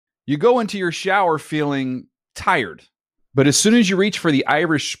You go into your shower feeling tired, but as soon as you reach for the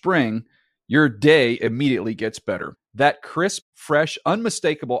Irish Spring, your day immediately gets better. That crisp, fresh,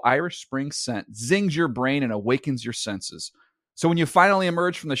 unmistakable Irish Spring scent zings your brain and awakens your senses. So when you finally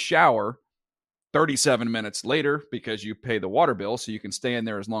emerge from the shower 37 minutes later, because you pay the water bill so you can stay in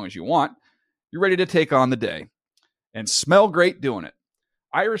there as long as you want, you're ready to take on the day and smell great doing it.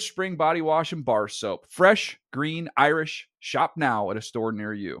 Irish Spring Body Wash and Bar Soap. Fresh, green, Irish. Shop now at a store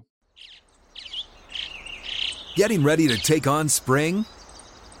near you. Getting ready to take on spring?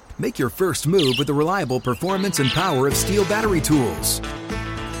 Make your first move with the reliable performance and power of Steel battery tools.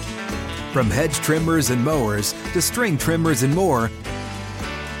 From hedge trimmers and mowers to string trimmers and more,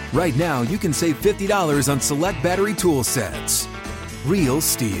 right now you can save $50 on select battery tool sets. Real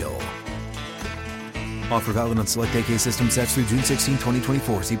Steel. Offer valid on select AK system sets through June 16,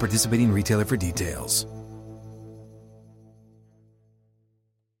 2024. See participating retailer for details.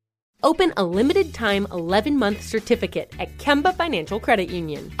 Open a limited-time 11-month certificate at Kemba Financial Credit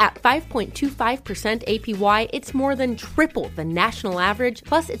Union. At 5.25% APY, it's more than triple the national average,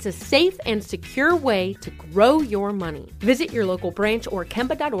 plus it's a safe and secure way to grow your money. Visit your local branch or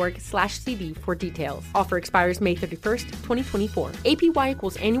kemba.org/cd for details. Offer expires May 31st, 2024. APY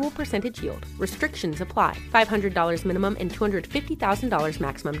equals annual percentage yield. Restrictions apply. $500 minimum and $250,000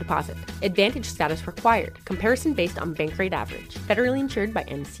 maximum deposit. Advantage status required. Comparison based on bank rate average. Federally insured by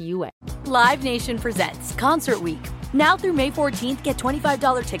NCUA. Live Nation presents Concert Week. Now through May 14th, get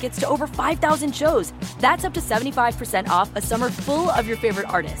 $25 tickets to over 5,000 shows. That's up to 75% off a summer full of your favorite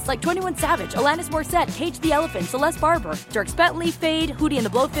artists like 21 Savage, Alanis Morissette, Cage the Elephant, Celeste Barber, Dierks Bentley, Fade, Hootie and the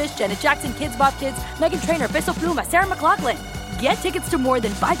Blowfish, Janet Jackson, Kids Bop Kids, Meghan Trainor, Peso Pluma, Sarah McLachlan. Get tickets to more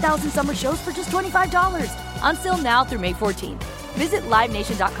than 5,000 summer shows for just $25. Until now through May 14th. Visit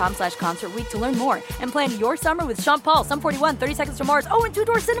LiveNation.com/Concert Week to learn more and plan your summer with Sean Paul, Sum 41, 30 Seconds to Mars, and Two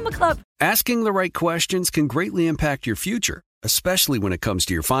Door Cinema Club. Asking the right questions can greatly impact your future, especially when it comes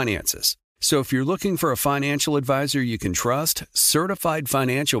to your finances. So if you're looking for a financial advisor you can trust, certified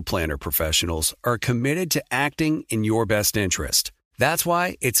financial planner professionals are committed to acting in your best interest. That's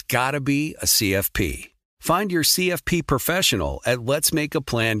why it's got to be a CFP. Find your CFP professional at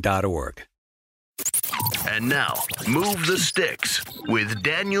letsmakeaplan.org. And now, Move the Sticks with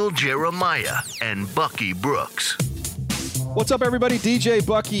Daniel Jeremiah and Bucky Brooks. What's up, everybody? DJ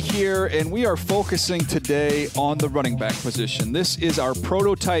Bucky here, and we are focusing today on the running back position. This is our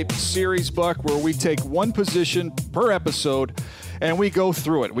prototype series, Buck, where we take one position per episode and we go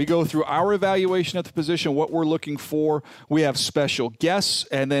through it. We go through our evaluation at the position, what we're looking for. We have special guests,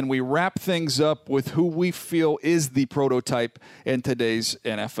 and then we wrap things up with who we feel is the prototype in today's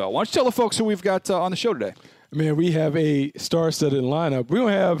NFL. Why don't you tell the folks who we've got on the show today? Man, we have a star-studded lineup. We don't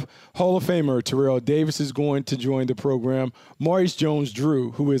have Hall of Famer Terrell Davis is going to join the program. Maurice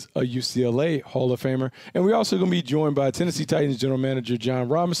Jones-Drew, who is a UCLA Hall of Famer. And we're also going to be joined by Tennessee Titans General Manager John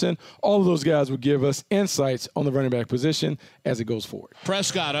Robinson. All of those guys will give us insights on the running back position as it goes forward.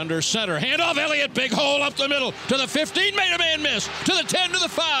 Prescott under center. Handoff Elliott. Big hole up the middle. To the 15. Made a man miss. To the 10. To the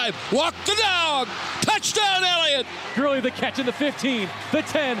 5. Walk the dog. Touchdown, Elliott. Gurley the catch in the 15. The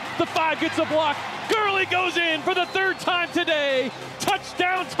 10. The 5 gets a block. Gurley goes in for the third time today.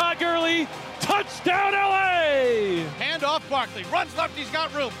 Touchdown, Todd Gurley. Touchdown, L.A. Hand off Barkley. Runs left. He's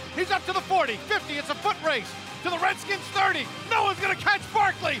got room. He's up to the 40, 50. It's a foot race. To the Redskins 30. No one's going to catch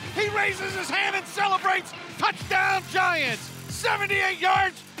Barkley. He raises his hand and celebrates. Touchdown, Giants. 78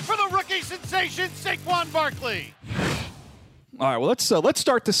 yards for the rookie sensation, Saquon Barkley. All right, well, let's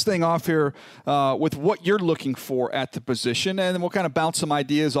start this thing off here with what you're looking for at the position, and then we'll kind of bounce some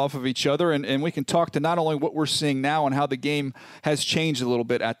ideas off of each other, and we can talk to not only what we're seeing now and how the game has changed a little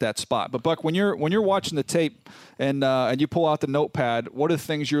bit at that spot. But, Buck, when you're watching the tape and you pull out the notepad, what are the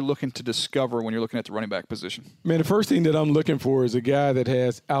things you're looking to discover when you're looking at the running back position? Man, the first thing that I'm looking for is a guy that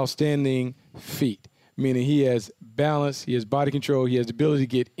has outstanding feet. Meaning he has balance, he has body control, he has the ability to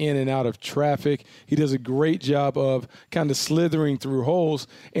get in and out of traffic. He does a great job of kind of slithering through holes.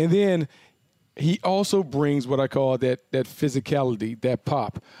 And then he also brings what I call that physicality, that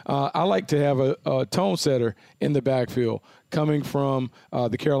pop. I like to have a tone setter in the backfield coming from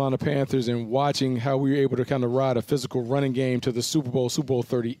the Carolina Panthers and watching how we were able to kind of ride a physical running game to the Super Bowl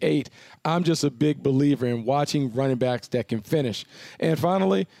 38. I'm just a big believer in watching running backs that can finish. And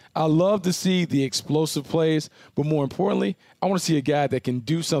finally, I love to see the explosive plays, but more importantly, I want to see a guy that can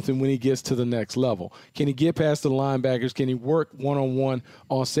do something when he gets to the next level. Can he get past the linebackers? Can he work one-on-one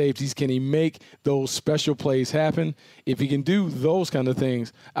on safeties? Can he make those special plays happen? If he can do those kind of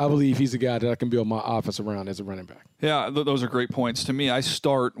things, I believe he's a guy that I can build my offense around as a running back. Yeah, those are great points. To me, I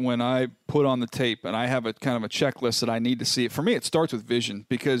start when I put on the tape, and I have a kind of a checklist that I need to see. For me, it starts with vision,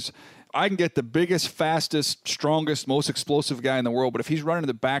 because I can get the biggest, fastest, strongest, most explosive guy in the world, but if he's running to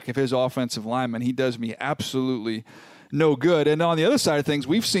the back of his offensive lineman, he does me absolutely no good. And on the other side of things,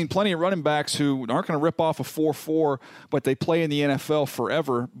 we've seen plenty of running backs who aren't going to rip off a 4.4, but they play in the NFL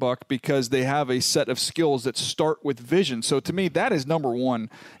forever, Buck, because they have a set of skills that start with vision. So to me, that is number one.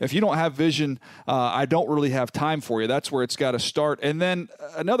 If you don't have vision, I don't really have time for you. That's where it's got to start. And then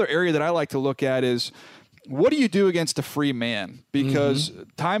another area that I like to look at is, what do you do against a free man? Because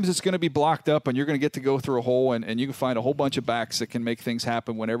times it's going to be blocked up and you're going to get to go through a hole, and you can find a whole bunch of backs that can make things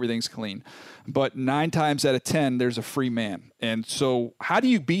happen when everything's clean. But 9 times out of 10, there's a free man. And so how do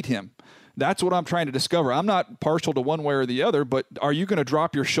you beat him? That's what I'm trying to discover. I'm not partial to one way or the other, but are you going to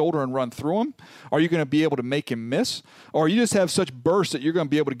drop your shoulder and run through him? Are you going to be able to make him miss? Or you just have such bursts that you're going to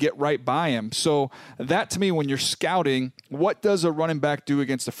be able to get right by him? So that, to me, when you're scouting, what does a running back do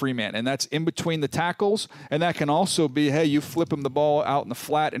against a free man? And that's in between the tackles, and that can also be, hey, you flip him the ball out in the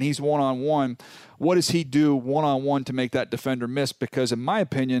flat and he's one-on-one. What does he do one-on-one to make that defender miss? Because in my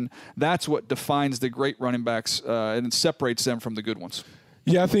opinion, that's what defines the great running backs and separates them from the good ones.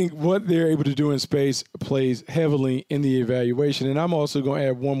 Yeah, I think what they're able to do in space plays heavily in the evaluation. And I'm also going to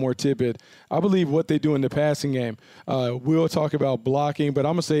add one more tidbit. I believe what they do in the passing game, we'll talk about blocking, but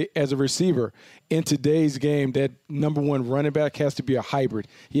I'm going to say as a receiver, in today's game, that number one running back has to be a hybrid.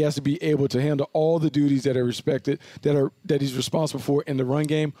 He has to be able to handle all the duties that are respected, that he's responsible for in the run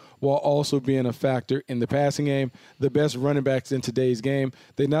game, while also being a factor in the passing game. The best running backs in today's game,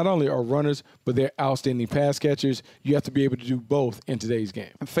 they not only are runners, but they're outstanding pass catchers. You have to be able to do both in today's game.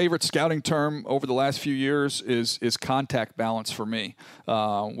 My favorite scouting term over the last few years is contact balance for me.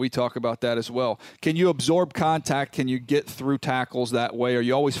 We talk about that as well. Can you absorb contact? Can you get through tackles that way? Are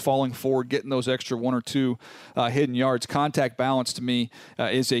you always falling forward, getting those extra 1 or 2 hidden yards? Contact balance to me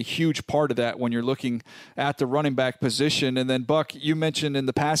is a huge part of that when you're looking at the running back position. And then, Buck, you mentioned in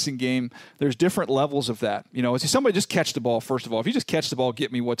the passing game, there's different levels of that. You know, somebody just catch the ball, first of all. If you just catch the ball,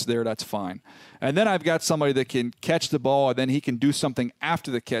 get me what's there, that's fine. And then I've got somebody that can catch the ball, and then he can do something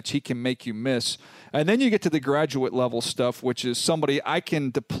after the catch. He can make you miss. And then you get to the graduate level stuff, which is somebody I can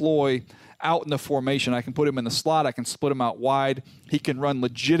deploy out in the formation. I can put him in the slot. I can split him out wide. He can run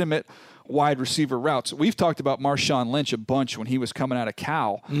legitimate wide receiver routes. We've talked about Marshawn Lynch a bunch when he was coming out of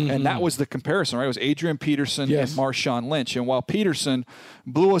Cal, and that was the comparison, right? It was Adrian Peterson and Marshawn Lynch. And while Peterson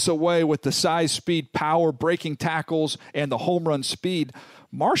blew us away with the size, speed, power, breaking tackles, and the home run speed,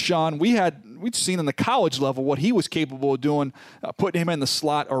 Marshawn, we'd seen in the college level what he was capable of doing, putting him in the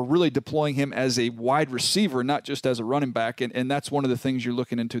slot or really deploying him as a wide receiver, not just as a running back. And that's one of the things you're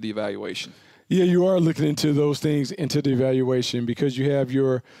looking into the evaluation. Yeah, you are looking into those things into the evaluation, because you have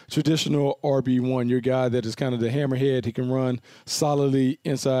your traditional RB1, your guy that is kind of the hammerhead. He can run solidly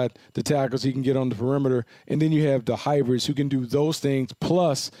inside the tackles. He can get on the perimeter. And then you have the hybrids who can do those things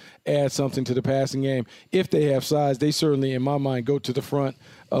plus add something to the passing game. If they have size, they certainly, in my mind, go to the front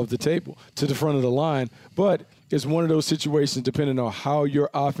of the table, to the front of the line. But it's one of those situations, depending on how your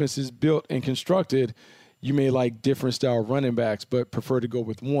offense is built and constructed, you may like different style running backs, but prefer to go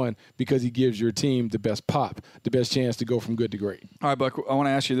with one because he gives your team the best pop, the best chance to go from good to great. All right, Buck, I want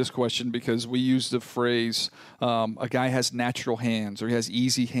to ask you this question because we use the phrase, a guy has natural hands or he has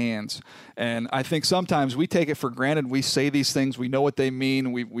easy hands. And I think sometimes we take it for granted. We say these things. We know what they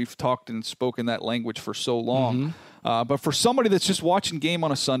mean. We've talked and spoken that language for so long. But for somebody that's just watching game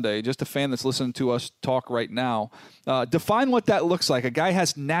on a Sunday, just a fan that's listening to us talk right now, define what that looks like. A guy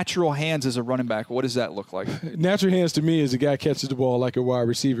has natural hands as a running back. What does that look like? Natural hands to me is a guy catches the ball like a wide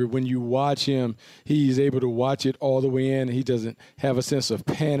receiver. When you watch him, he's able to watch it all the way in. He doesn't have a sense of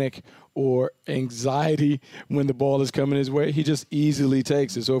panic or anxiety when the ball is coming his way. He just easily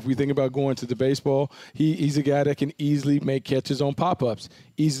takes it. So if we think about going to the baseball, he's a guy that can easily make catches on pop-ups,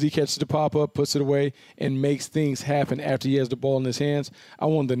 easily catches the pop-up, puts it away, and makes things happen after he has the ball in his hands. I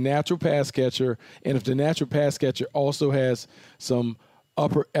want the natural pass catcher, and if the natural pass catcher also has some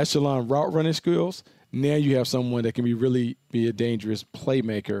upper echelon route running skills, now you have someone that can really be a dangerous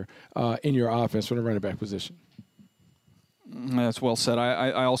playmaker in your offense from the running back position. That's well said.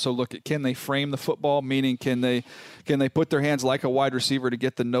 I also look at, can they frame the football, meaning can they put their hands like a wide receiver to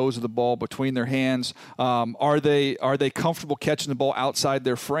get the nose of the ball between their hands? Are they comfortable catching the ball outside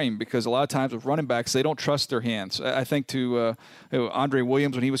their frame? Because a lot of times with running backs, they don't trust their hands. I think to Andre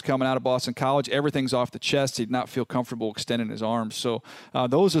Williams, when he was coming out of Boston College, everything's off the chest. He'd not feel comfortable extending his arms. So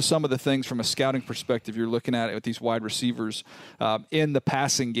those are some of the things from a scouting perspective you're looking at with these wide receivers in the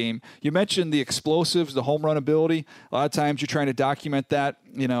passing game. You mentioned the explosives, the home run ability. A lot of times you're trying to document that,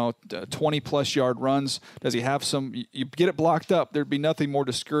 20-plus yard runs. Does he have some? You get it blocked up. There'd be nothing more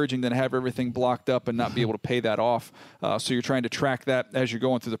discouraging than have everything blocked up and not be able to pay that off. So you're trying to track that as you're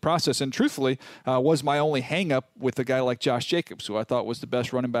going through the process. And truthfully, was my only hang-up with a guy like Josh Jacobs, who I thought was the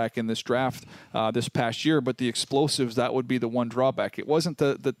best running back in this draft this past year. But the explosives, that would be the one drawback. It wasn't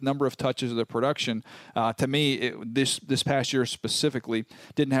the number of touches or the production. To me, this past year specifically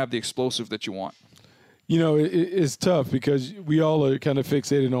didn't have the explosive that you want. It's tough because we all are kind of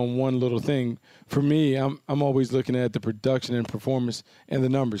fixated on one little thing. For me, I'm always looking at the production and performance and the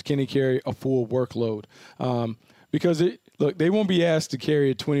numbers. Can he carry a full workload? Because they won't be asked to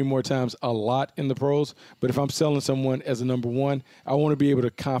carry it 20 more times a lot in the pros, but if I'm selling someone as a number one, I want to be able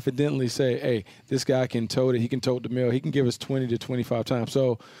to confidently say, hey, this guy can tote it. He can tote the mill. He can give us 20 to 25 times.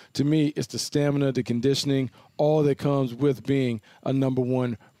 So to me, it's the stamina, the conditioning, all that comes with being a number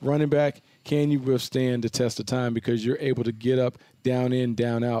one running back. Can you withstand the test of time because you're able to get up, down in,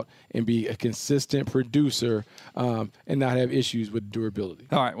 down out, and be a consistent producer and not have issues with durability?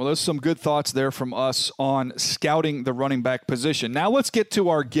 All right, well, there's some good thoughts there from us on scouting the running back position. Now let's get to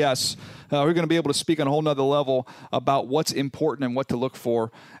our guests. We're going to be able to speak on a whole nother level about what's important and what to look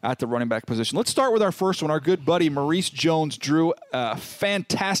for at the running back position. Let's start with our first one, our good buddy Maurice Jones-Drew. A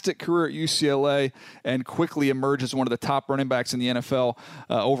fantastic career at UCLA and quickly emerged as one of the top running backs in the NFL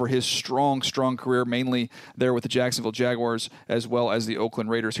over his strong career, mainly there with the Jacksonville Jaguars as well as the Oakland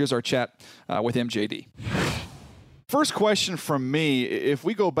Raiders. Here's our chat with MJD. First question from me, if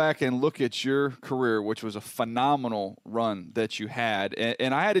we go back and look at your career, which was a phenomenal run that you had,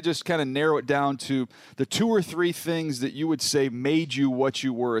 and I had to just kind of narrow it down to the 2 or 3 things that you would say made you what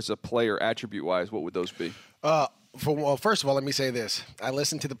you were as a player attribute-wise, what would those be? First of all, let me say this. I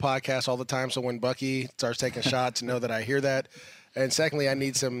listen to the podcast all the time, so when Bucky starts taking shots, know that I hear that. And secondly, I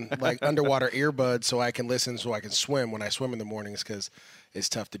need some underwater earbuds so I can listen, so I can swim when I swim in the mornings, because it's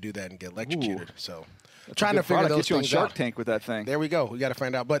tough to do that and get electrocuted. Ooh. So trying to figure those get you on things Shark out. Tank with that thing. There we go. We got to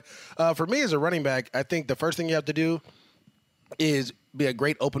find out. But for me as a running back, I think the first thing you have to do is be a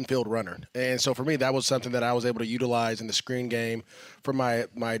great open field runner. And so for me, that was something that I was able to utilize in the screen game for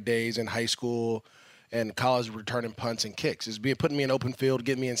my days in high school and college, returning punts and kicks. Is putting me in open field,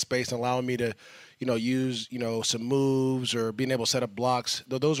 getting me in space, and allowing me to, use, some moves or being able to set up blocks.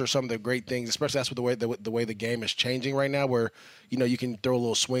 Those are some of the great things, especially that's with the way the game is changing right now, where, you can throw a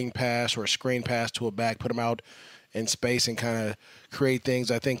little swing pass or a screen pass to a back, put them out in space and kind of create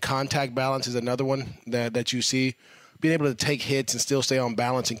things. I think contact balance is another one that you see. Being able to take hits and still stay on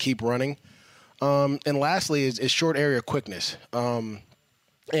balance and keep running. And lastly is short area quickness.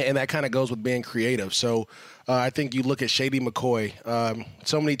 And that kind of goes with being creative. So I think you look at Shady McCoy.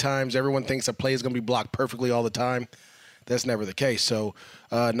 So many times everyone thinks a play is going to be blocked perfectly all the time. That's never the case. So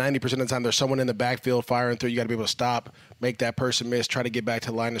 90% of the time there's someone in the backfield firing through. You got to be able to stop, make that person miss, try to get back to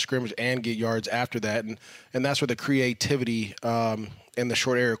the line of scrimmage and get yards after that. And that's where the creativity and the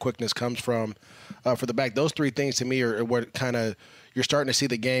short area quickness comes from for the back. Those 3 things to me are what kind of you're starting to see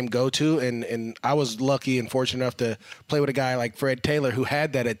the game go to. And I was lucky and fortunate enough to play with a guy like Fred Taylor who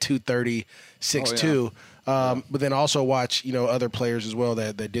had that at 230, 6'2", but then also watch, other players as well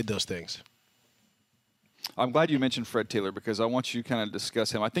that did those things. I'm glad you mentioned Fred Taylor because I want you to kind of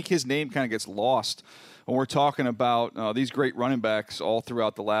discuss him. I think his name kind of gets lost when we're talking about these great running backs all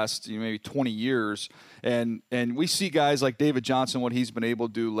throughout the last maybe 20 years. And we see guys like David Johnson, what he's been able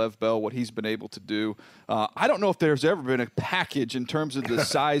to do, Lev Bell, what he's been able to do. I don't know if there's ever been a package in terms of the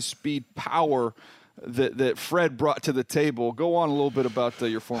size, speed, power that Fred brought to the table. Go on a little bit about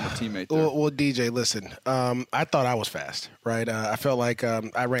your former teammate there. Well, DJ, listen, I thought I was fast, right? I felt like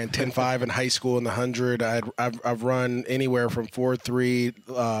I ran 10.5 in high school in the 100. I've run anywhere from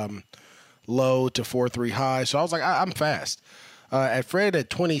 4.3 low to 4.3 high. So I was like, I'm fast. At Fred at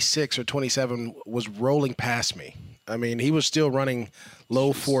 26 or 27 was rolling past me. I mean, he was still running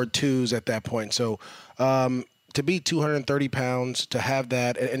low 4.2s at that point. So to be 230 pounds, to have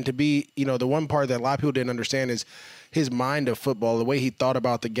that, and to be, the one part that a lot of people didn't understand is his mind of football, the way he thought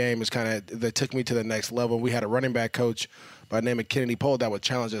about the game is that took me to the next level. We had a running back coach by the name of Kennedy Pollard that would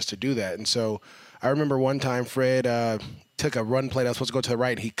challenge us to do that. And so I remember one time Fred took a run play that was supposed to go to the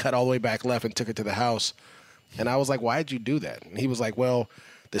right, and he cut all the way back left and took it to the house. And I was like, why'd you do that? And he was like, well,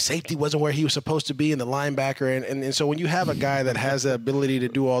 the safety wasn't where he was supposed to be, and the linebacker. And so when you have a guy that has the ability to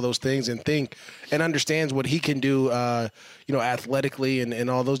do all those things and think and understands what he can do, athletically and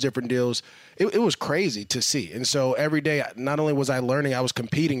all those different deals, it was crazy to see. And so every day, not only was I learning, I was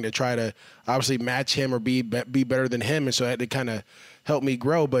competing to try to obviously match him or be better than him. And so that kind of helped me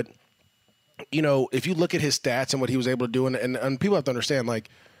grow. But, if you look at his stats and what he was able to do, and people have to understand, like,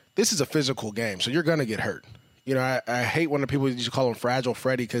 this is a physical game, so you're going to get hurt. You know, I hate when the people used to call him Fragile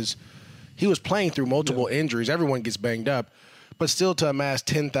Freddie because he was playing through multiple injuries. Everyone gets banged up. But still to amass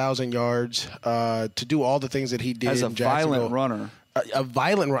 10,000 yards, to do all the things that he did as a in Jacksonville. violent runner. A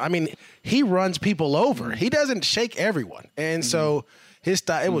violent run. I mean, he runs people over. He doesn't shake everyone. And so his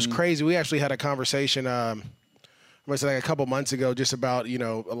style, it was crazy. We actually had a conversation like a couple months ago just about, you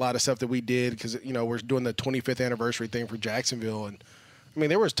know, a lot of stuff that we did because, you know, we're doing the 25th anniversary thing for Jacksonville. And, I mean,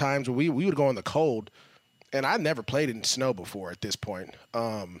 there was times where we would go in the cold, and I never played in snow before at this point.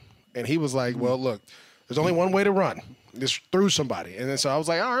 And he was like, well, look, there's only one way to run. Just through somebody. And then so I was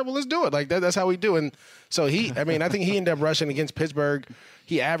like, all right, well, let's do it. Like, that's how we do. And so I think he ended up rushing against Pittsburgh.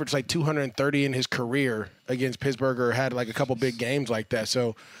 He averaged like 230 in his career against Pittsburgh or had like a couple big games like that.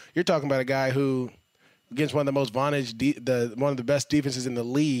 So you're talking about a guy who, against one of the most vaunted, one of the best defenses in the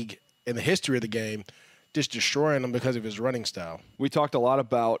league in the history of the game, just destroying them because of his running style. We talked a lot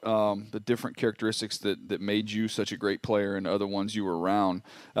about the different characteristics that made you such a great player and other ones you were around.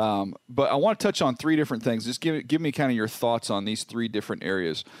 But I want to touch on three different things. Just give me kind of your thoughts on these three different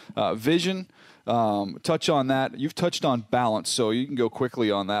areas. Vision, touch on that. You've touched on balance, so you can go quickly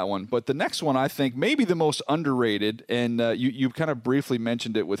on that one. But the next one, I think, maybe the most underrated, and you kind of briefly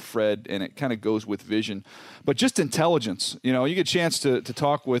mentioned it with Fred, and it kind of goes with vision. But just intelligence. You know, you get a chance to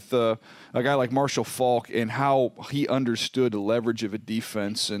talk with a guy like Marshall Faulk and how he understood the leverage of a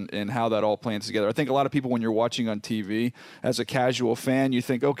defense and how that all plans together. I think a lot of people, when you're watching on TV as a casual fan, you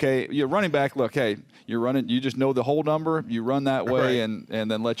think, okay, you're running back, look, hey, you're running, you just know the whole number, you run that way, right,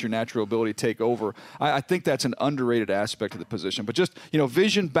 and then let your natural ability take over. I think that's an underrated aspect of the position. But just, you know,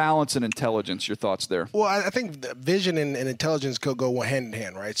 vision, balance, and intelligence, your thoughts there? Well, I think vision and intelligence could go hand in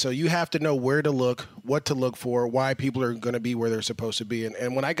hand, right? So you have to know where to look, what to look for, why people are going to be where they're supposed to be.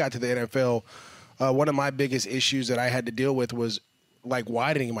 And when I got to the NFL, one of my biggest issues that I had to deal with was like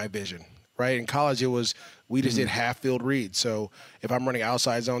widening my vision, right? In college, we just did half field reads. So if I'm running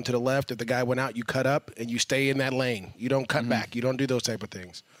outside zone to the left, if the guy went out, you cut up and you stay in that lane. You don't cut back. You don't do those type of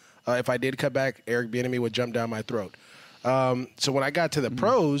things. If I did cut back, Eric Bieniemy would jump down my throat. So when I got to the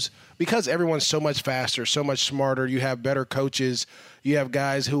pros, because everyone's so much faster, so much smarter, you have better coaches, you have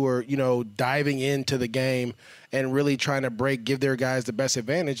guys who are, you know, diving into the game and really trying to give their guys the best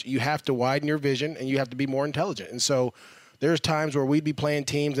advantage. You have to widen your vision and you have to be more intelligent. And so there's times where we'd be playing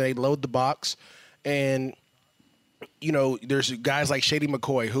teams and they'd load the box and, you know, there's guys like Shady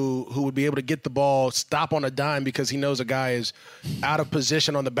McCoy who would be able to get the ball, stop on a dime because he knows a guy is out of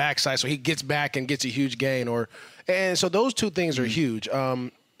position on the backside, so he gets back and gets a huge gain. And so those two things are huge.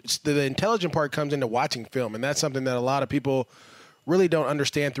 The intelligent part comes into watching film, and that's something that a lot of people really don't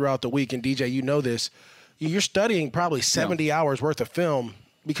understand throughout the week. And DJ, you know this. You're studying probably 70 hours worth of film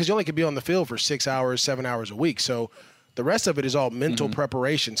because you only could be on the field for 6 hours, 7 hours a week. So the rest of it is all mental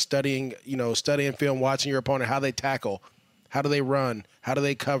preparation, studying film, watching your opponent, how they tackle, how do they run, how do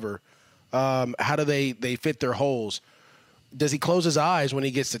they cover, how do they fit their holes. Does he close his eyes when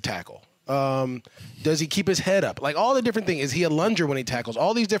he gets to tackle? Does he keep his head up? Like all the different things. Is he a lunger when he tackles?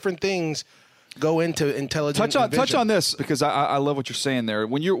 All these different things go into intelligence. Touch on this because I love what you're saying there.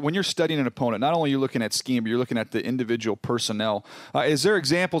 When you're studying an opponent, not only are you looking at scheme, but you're looking at the individual personnel. Is there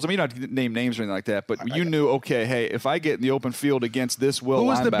examples? I mean, you don't have to name names or anything like that, but you knew, okay, hey, if I get in the open field against this linebacker,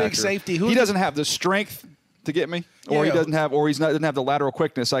 who is the big safety? He doesn't have the strength to get me, or he doesn't have, doesn't have the lateral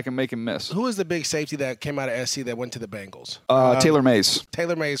quickness. I can make him miss. Who is the big safety that came out of SC that went to the Bengals? Taylor Mays.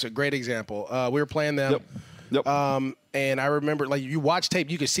 Taylor Mays, a great example. We were playing them. Yep. And I remember, like, you watch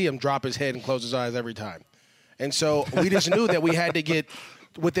tape, you could see him drop his head and close his eyes every time. And so we just knew that we had to get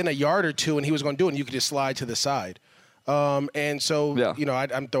within a yard or two, and he was going to do it, and you could just slide to the side. And so, you know,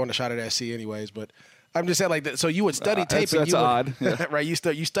 I'm throwing a shot at SC anyways, but I'm just saying, like, that. So you would study tape. That's odd. Yeah. Right? You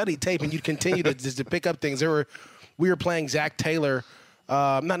study tape, and you'd continue to pick up things. We were playing Zach Taylor,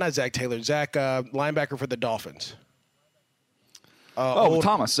 not Zach Taylor, Zach linebacker for the Dolphins.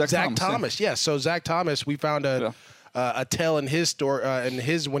 Thomas. Zach Thomas, yes. So Zach Thomas, we found a tell in his story.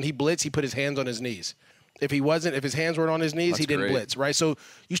 When he blitzed, he put his hands on his knees. If his hands weren't on his knees, he didn't blitz, right? So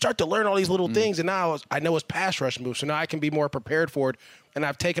you start to learn all these little things, and now I know his pass rush moves, so now I can be more prepared for it, and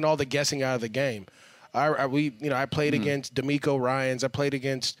I've taken all the guessing out of the game. I played against D'Amico Ryans. I played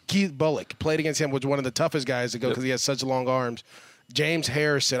against Keith Bullock. Played against him, was one of the toughest guys to go because he has such long arms. James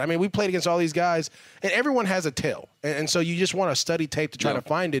Harrison. I mean, we played against all these guys, and everyone has a tell. And so you just want to study tape to try to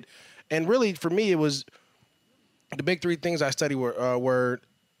find it. And really, for me, it was the big three things I studied were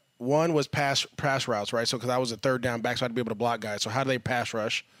one was pass routes, right? So because I was a third down back, so I had to be able to block guys. So how do they pass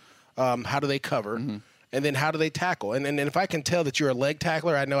rush? How do they cover? And then how do they tackle? And if I can tell that you're a leg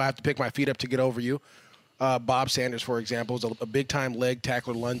tackler, I know I have to pick my feet up to get over you. Bob Sanders, for example, was a big-time leg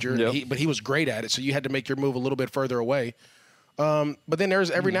tackler, lunger, Yep. but he was great at it, so you had to make your move a little bit further away. But then there's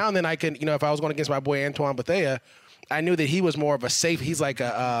every now and then I can, if I was going against my boy Antoine Bethea, I knew that he was more of a safe. He's like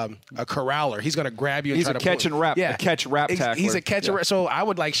a corraller. He's going to grab you. And He's try a to catch pull. and wrap. Yeah, a catch wrap tackler. He's a catch and wrap. So I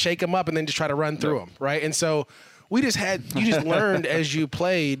would like shake him up and then just try to run through him, right? And so you just learned as you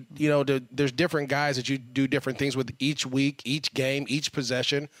played. There's different guys that you do different things with each week, each game, each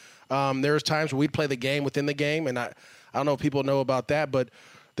possession. There's times where we'd play the game within the game, and I don't know if people know about that, but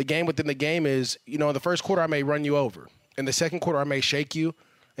the game within the game is, in the first quarter I may run you over. In the second quarter I may shake you.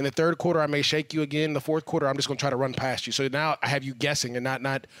 In the third quarter I may shake you again. In the fourth quarter I'm just going to try to run past you. So now I have you guessing and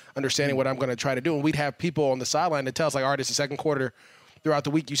not understanding what I'm going to try to do. And we'd have people on the sideline that tell us, like, all right, it's the second quarter. Throughout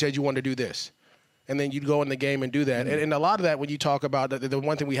the week you said you wanted to do this. And then you'd go in the game and do that. And a lot of that, when you talk about the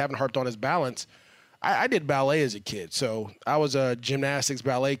one thing we haven't harped on is balance. I did ballet as a kid. So I was a gymnastics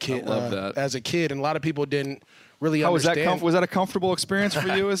ballet kid as a kid. And a lot of people didn't really understand. Was that a comfortable experience for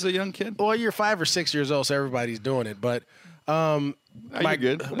you as a young kid? Well, you're 5 or 6 years old, so everybody's doing it. But my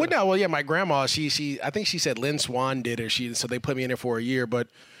grandma, I think she said Lynn Swan did it. So they put me in it for a year. But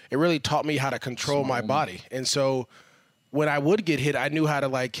it really taught me how to control my body. And so when I would get hit, I knew how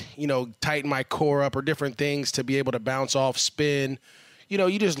to tighten my core up or different things to be able to bounce off, spin.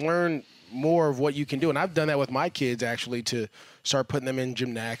 You just learn more of what you can do. And I've done that with my kids, actually, to start putting them in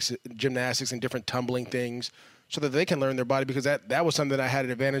gymnastics and different tumbling things so that they can learn their body, because that was something that I had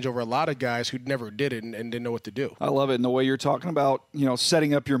an advantage over a lot of guys who never did it and didn't know what to do. I love it. And the way you're talking about,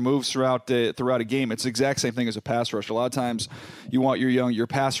 setting up your moves throughout a game, it's the exact same thing as a pass rusher. A lot of times you want your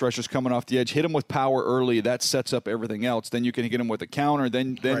pass rushers coming off the edge, hit them with power early. That sets up everything else. Then you can get them with a counter.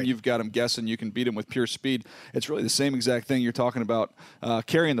 Then right. You've got them guessing. You can beat them with pure speed. It's really the same exact thing you're talking about,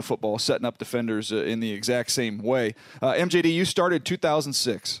 carrying the football, setting up defenders in the exact same way. MJD, you started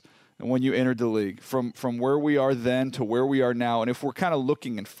 2006. When you entered the league, from where we are then to where we are now, and if we're kind of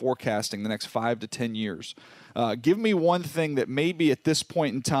looking and forecasting the next 5 to 10 years, give me one thing that maybe at this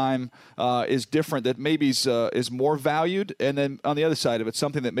point in time is different, that maybe is more valued, and then on the other side of it,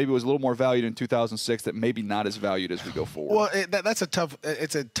 something that maybe was a little more valued in 2006 that maybe not as valued as we go forward. Well,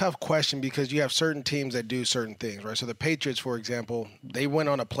 it's a tough question, because you have certain teams that do certain things, right? So the Patriots, for example, they went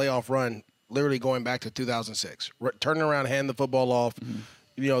on a playoff run literally going back to 2006, turning around, handing the football off,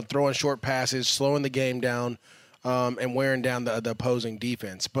 throwing short passes, slowing the game down, and wearing down the opposing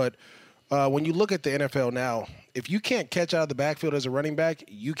defense. But when you look at the NFL now, if you can't catch out of the backfield as a running back,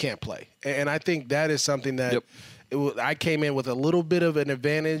 you can't play. And I think that is something that I came in with a little bit of an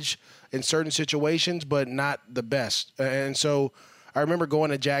advantage in certain situations, but not the best. And so I remember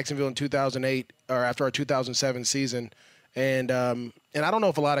going to Jacksonville in 2008, or after our 2007 season, and I don't know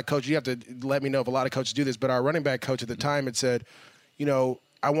if a lot of coaches, you have to let me know if a lot of coaches do this, but our running back coach at the time had said,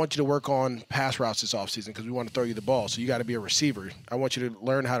 I want you to work on pass routes this offseason because we want to throw you the ball. So you got to be a receiver. I want you to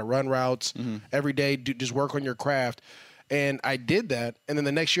learn how to run routes every day. Just work on your craft. And I did that. And then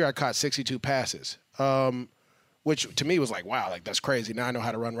the next year I caught 62 passes, which to me was like, wow, that's crazy. Now I know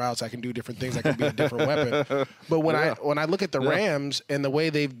how to run routes. I can do different things. I can be a different weapon. But when I look at the Rams and the way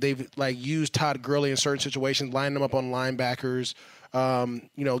they've used Todd Gurley in certain situations, lining them up on linebackers,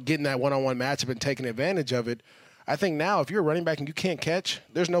 getting that one-on-one matchup and taking advantage of it, I think now if you're a running back and you can't catch,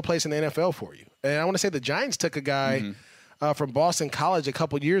 there's no place in the NFL for you. And I want to say the Giants took a guy from Boston College a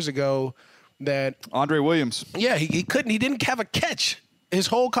couple years ago that Andre Williams. Yeah, he didn't have a catch his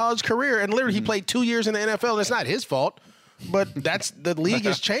whole college career, and literally he played 2 years in the NFL. And it's not his fault, but the league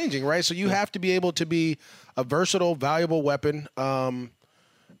is changing, right? So you have to be able to be a versatile, valuable weapon.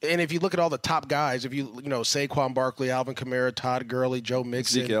 And if you look at all the top guys, Saquon Barkley, Alvin Kamara, Todd Gurley, Joe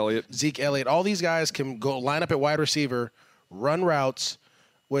Mixon, Zeke Elliott, all these guys can go line up at wide receiver, run routes,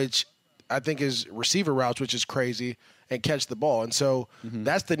 which I think is receiver routes, which is crazy, and catch the ball. And so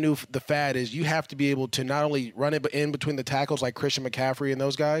that's the fad is you have to be able to not only run it in between the tackles like Christian McCaffrey and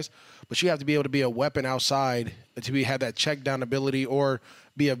those guys, but you have to be able to be a weapon outside to have that check down ability or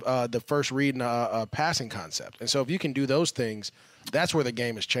be the first read in a passing concept. And so if you can do those things, that's where the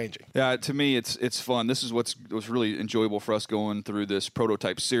game is changing. Yeah, to me, it's fun. This is what's really enjoyable for us going through this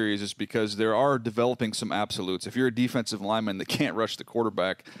prototype series is because there are developing some absolutes. If you're a defensive lineman that can't rush the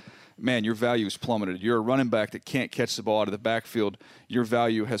quarterback, man, your value is plummeted. You're a running back that can't catch the ball out of the backfield, your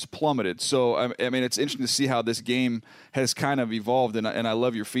value has plummeted. So, I mean, it's interesting to see how this game has kind of evolved, and I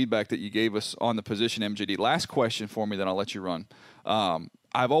love your feedback that you gave us on the position, MJD. Last question for me, then I'll let you run.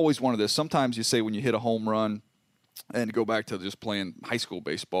 I've always wanted this. Sometimes you say when you hit a home run, and to go back to just playing high school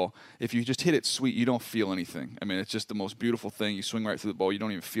baseball, if you just hit it sweet, you don't feel anything. I mean, it's just the most beautiful thing. You swing right through the ball. You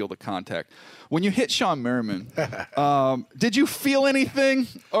don't even feel the contact. When you hit Sean Merriman, did you feel anything,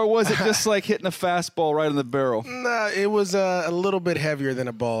 or was it just like hitting a fastball right in the barrel? No, it was a little bit heavier than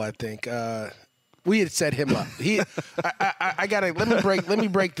a ball, I think. We had set him up. Let me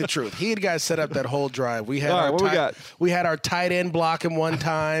break the truth. He had got set up that whole drive. We had we had our tight end block him one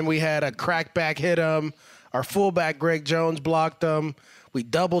time. We had a crackback hit him. Our fullback, Greg Jones, blocked him. We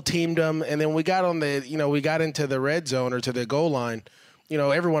double teamed him, and then we got we got into the red zone or to the goal line.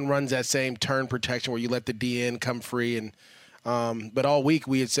 Everyone runs that same turn protection where you let the DN come free, and but all week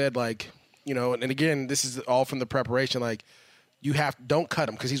we had said and again, this is all from the preparation. Don't cut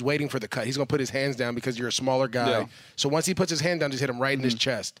him because he's waiting for the cut. He's gonna put his hands down because you're a smaller guy. Yeah. So once he puts his hand down, just hit him right in his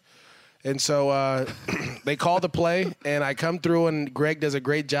chest. And so they call the play, and I come through, and Greg does a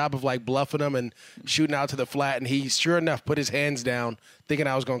great job of bluffing him and shooting out to the flat. And he, sure enough, put his hands down, thinking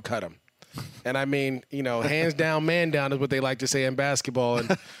I was going to cut him. And I mean, hands down, man down is what they like to say in basketball,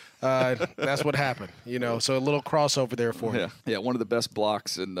 and that's what happened. So a little crossover there for him. Yeah, one of the best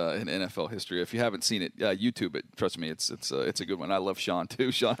blocks in NFL history. If you haven't seen it, YouTube it. Trust me, it's a good one. I love Sean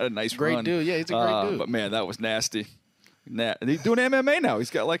too. Sean had a nice great run. Dude. Yeah, he's a great dude. But man, that was nasty. And he's doing MMA now.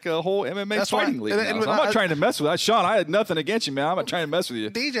 He's got a whole MMA fighting league now. So I'm not trying to mess with that. Sean, I had nothing against you, man. I'm not trying to mess with you.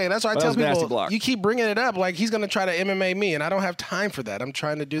 DJ, that's why I tell people, you keep bringing it up like he's going to try to MMA me, and I don't have time for that. I'm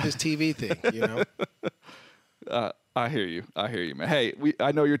trying to do this TV thing, I hear you, man. Hey,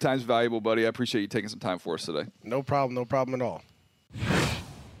 I know your time's valuable, buddy. I appreciate you taking some time for us today. No problem at all.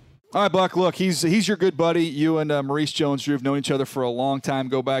 All right, Buck, look, he's your good buddy. You and Maurice Jones-Drew have known each other for a long time,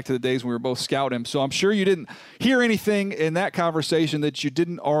 go back to the days when we were both scouting. So I'm sure you didn't hear anything in that conversation that you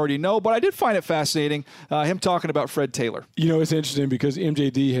didn't already know, but I did find it fascinating, him talking about Fred Taylor. It's interesting because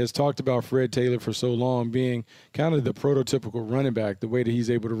MJD has talked about Fred Taylor for so long being kind of the prototypical running back, the way that he's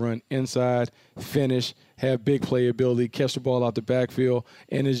able to run inside, finish, have big playability, catch the ball out the backfield,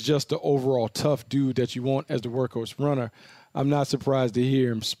 and is just the overall tough dude that you want as the workhorse runner. I'm not surprised to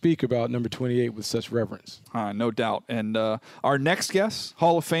hear him speak about number 28 with such reverence. No doubt. And our next guest,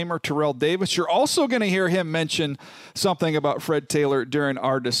 Hall of Famer Terrell Davis, you're also going to hear him mention something about Fred Taylor during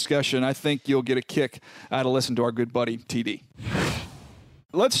our discussion. I think you'll get a kick out of listening to our good buddy, TD.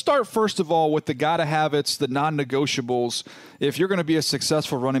 Let's start, first of all, with the gotta-have-it's, the non-negotiables. If you're going to be a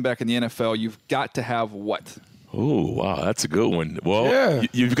successful running back in the NFL, you've got to have what? Oh, wow, that's a good one. Well,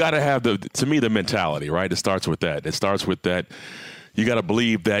 you've got to have the mentality, right? It starts with that. You got to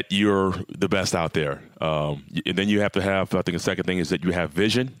believe that you're the best out there. And then you have to have, I think the second thing is that you have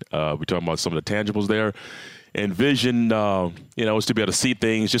vision. We're talking about some of the tangibles there. And vision, is to be able to see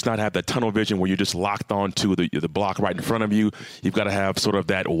things, just not have that tunnel vision where you're just locked onto the block right in front of you. You've got to have sort of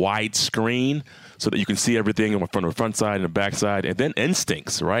that wide screen so that you can see everything from the front side and the back side. And then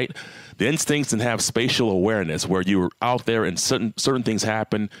instincts, right? The instincts and have spatial awareness where you're out there and certain things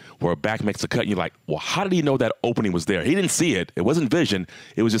happen where a back makes a cut and you're like, well, how did he know that opening was there? He didn't see it. It wasn't vision.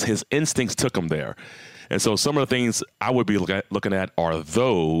 It was just his instincts took him there. And so some of the things I would be looking at are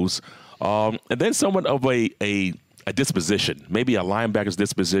those. And then somewhat of a disposition, maybe a linebacker's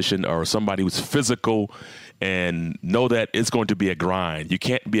disposition or somebody who's physical and know that it's going to be a grind. You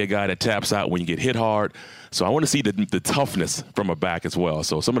can't be a guy that taps out when you get hit hard. So I want to see the toughness from a back as well.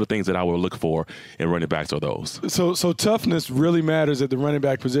 So some of the things that I would look for in running backs are those. So toughness really matters at the running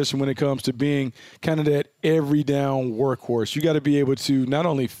back position when it comes to being kind of that every down workhorse. You got to be able to not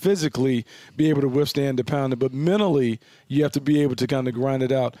only physically be able to withstand the pounding, but mentally you have to be able to kind of grind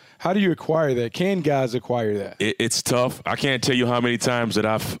it out. How do you acquire that? Can guys acquire that? It's tough. I can't tell you how many times that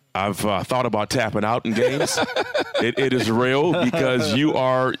I've thought about tapping out in games. It is real because you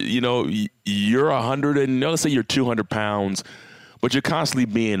are, you're 100 and let's say you're 200 pounds, but you're constantly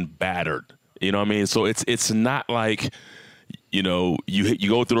being battered. You know what I mean? So it's not like, you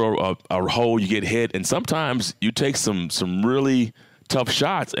go through a hole, you get hit, and sometimes you take some really tough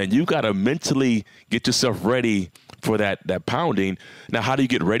shots, and you got to mentally get yourself ready for that pounding. Now, how do you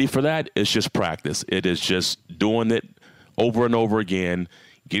get ready for that? It's just practice. It is just doing it over and over again,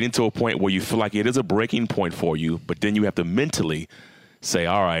 getting to a point where you feel like it is a breaking point for you, but then you have to mentally say,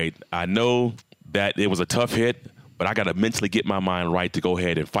 all right, I know that it was a tough hit, but I got to mentally get my mind right to go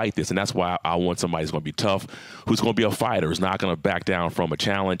ahead and fight this. And that's why I want somebody who's going to be tough, who's going to be a fighter, who's not going to back down from a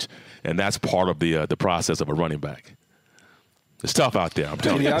challenge. And that's part of the process of a running back. It's tough out there. I'm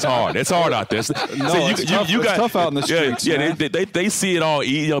telling you, it's hard. It's hard out there. It's tough out in the streets. Yeah, they see it all.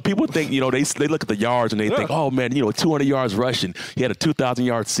 People think, they look at the yards and they think, oh man, 200 yards rushing. He had a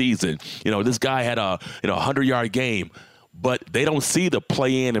 2,000-yard season. This guy had a 100-yard game, but they don't see the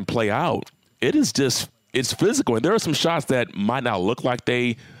play in and play out. It is just it's physical, and there are some shots that might not look like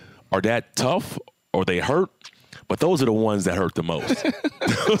they are that tough or they hurt, but those are the ones that hurt the most.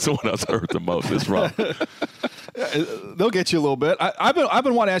 Those are the ones that hurt the most. It's rough. They'll get you a little bit. I've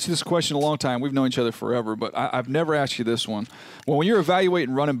been wanting to ask you this question a long time. We've known each other forever, but I've never asked you this one. Well, when you're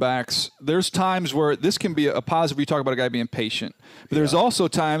evaluating running backs, there's times where this can be a positive. You talk about a guy being patient, but there's also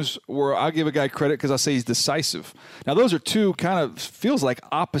times where I'll give a guy credit because I say he's decisive. Now, those are two kind of feels like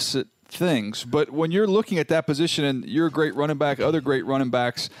opposite things, but when you're looking at that position and you're a great running back, other great running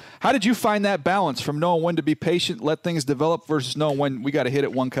backs, how did you find that balance from knowing when to be patient, let things develop, versus knowing when we got to hit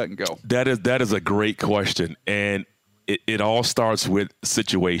it one cut and go? That is a great question, and it all starts with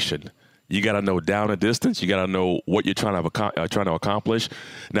situation. You got to know down the distance. You got to know what you're trying to accomplish.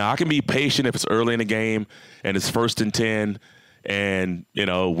 Now, I can be patient if it's early in the game and it's 1st and 10, and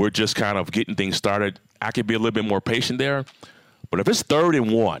we're just kind of getting things started. I can be a little bit more patient there. But if it's 3rd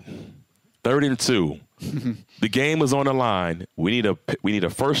and 1, 3rd and 2, the game is on the line. We need a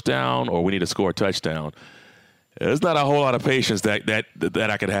first down or we need to score a touchdown. There's not a whole lot of patience that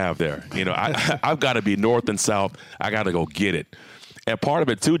I could have there. I've got to be north and south. I got to go get it. And part of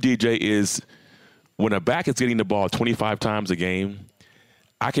it too, DJ, is when a back is getting the ball 25 times a game,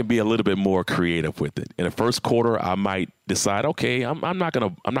 I can be a little bit more creative with it. In the first quarter, I might decide, okay, I'm not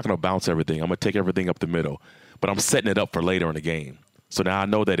gonna bounce everything. I'm gonna take everything up the middle, but I'm setting it up for later in the game. So now I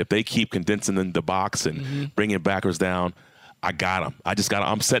know that if they keep condensing in the box and bringing backers down, I got them.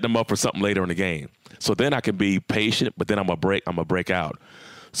 I'm setting them up for something later in the game. So then I can be patient, but then I'm gonna break out.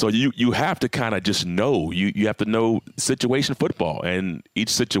 So you have to kind of just know. You have to know situation football, and each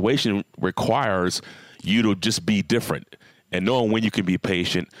situation requires you to just be different. And knowing when you can be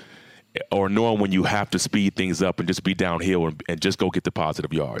patient, or knowing when you have to speed things up and just be downhill and just go get the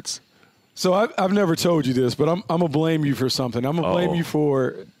positive yards. So I've never told you this, but I'm going to blame you for something. I'm going to blame you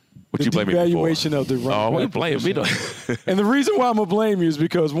for the devaluation of the running back blame me. And the reason why I'm going to blame you is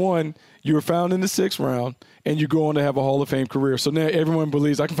because, one, you were found in the 6th round, and you're going to have a Hall of Fame career. So now everyone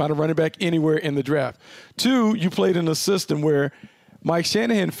believes I can find a running back anywhere in the draft. 2, you played in a system where Mike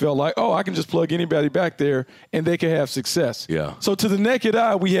Shanahan felt like, I can just plug anybody back there and they can have success. Yeah. So to the naked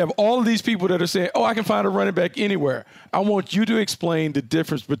eye, we have all of these people that are saying, I can find a running back anywhere. I want you to explain the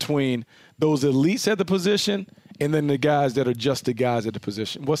difference between those elites at the position and then the guys that are just the guys at the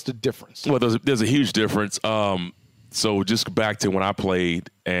position. What's the difference? Well, there's a huge difference. So just back to when I played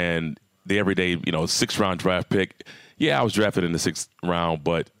and the everyday, 6th-round draft pick, I was drafted in the 6th round.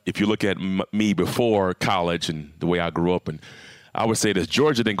 But if you look at me before college and the way I grew up, and I would say this: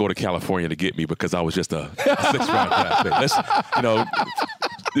 Georgia didn't go to California to get me because I was just a 6th-round draft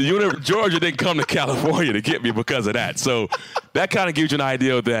pick. Georgia didn't come to California to get me because of that. So that kind of gives you an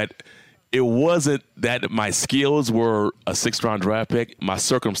idea that it wasn't that my skills were a 6th-round draft pick. My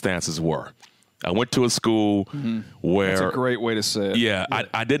circumstances were. I went to a school where – That's a great way to say it. Yeah,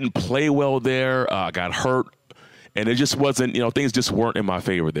 I didn't play well there. I got hurt, and it just wasn't – things just weren't in my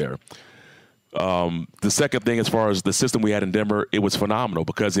favor there. The second thing, as far as the system we had in Denver, it was phenomenal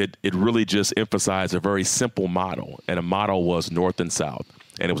because it really just emphasized a very simple model, and the model was north and south,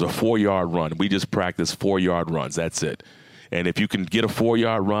 and it was a 4-yard run. We just practiced 4-yard runs. That's it. And if you can get a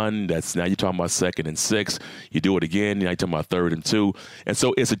 4-yard run, now you're talking about 2nd and 6. You do it again, now you're talking about 3rd and 2. And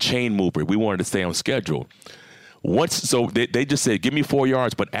so it's a chain mover. We wanted to stay on schedule. So they just said, give me 4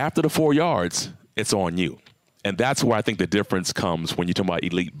 yards, but after the 4 yards, it's on you. And that's where I think the difference comes when you're talking about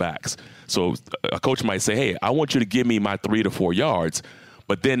elite backs. So a coach might say, hey, I want you to give me my 3 to 4 yards,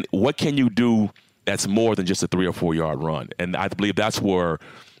 but then what can you do that's more than just a 3 or 4 yard run? And I believe that's where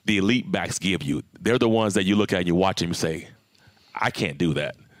the elite backs give you. They're the ones that you look at and you watch them and say, I can't do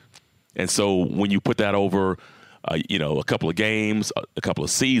that. And so when you put that over, a couple of games, a couple of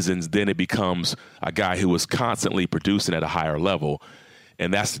seasons, then it becomes a guy who is constantly producing at a higher level.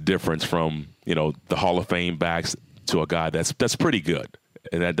 And that's the difference from, the Hall of Fame backs to a guy that's pretty good.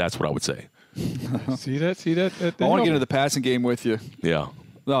 And that's what I would say. See that? I want to get into the passing game with you. Yeah.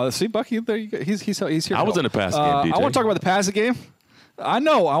 No, see, Bucky, there you go. He's here. I was in the passing game, DJ. I want to talk about the passing game. I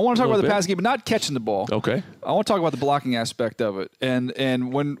know. I want to talk about the passing game, but not catching the ball. Okay. I want to talk about the blocking aspect of it.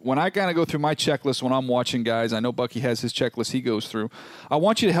 And when I kind of go through my checklist when I'm watching guys, I know Bucky has his checklist he goes through. I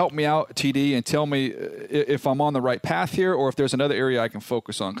want you to help me out, TD, and tell me if I'm on the right path here or if there's another area I can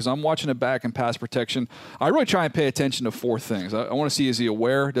focus on. Because I'm watching it back in pass protection. I really try and pay attention to 4 things. I want to see, is he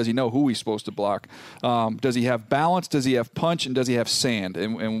aware? Does he know who he's supposed to block? Does he have balance? Does he have punch? And does he have sand?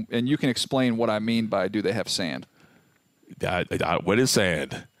 And you can explain what I mean by do they have sand? What is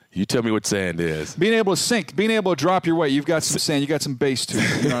sand? You tell me what sand is. Being able to sink, being able to drop your weight. You've got some sand. You got some base to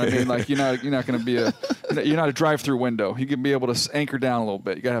it. You know what I mean? Like you're not going to be you're not a drive-through window. You can be able to anchor down a little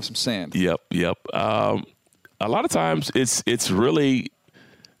bit. You got to have some sand. Yep. A lot of times it's really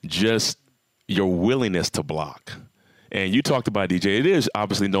just your willingness to block. And you talked about DJ. It is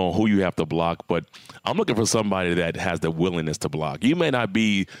obviously knowing who you have to block, but I'm looking for somebody that has the willingness to block. You may not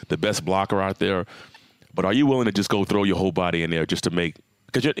be the best blocker out there, but are you willing to just go throw your whole body in there just to make –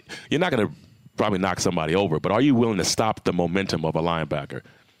 because you're not going to probably knock somebody over, but are you willing to stop the momentum of a linebacker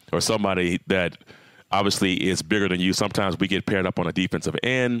or somebody that obviously is bigger than you? Sometimes we get paired up on a defensive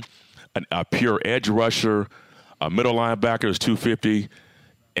end, a pure edge rusher, a middle linebacker is 250,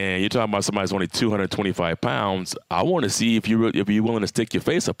 and you're talking about somebody who's only 225 pounds. I want to see if you're willing to stick your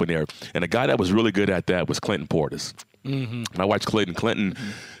face up in there. And a guy that was really good at that was Clinton Portis. Mm-hmm. I watched Clinton.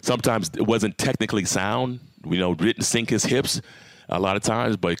 Sometimes it wasn't technically sound, didn't sink his hips a lot of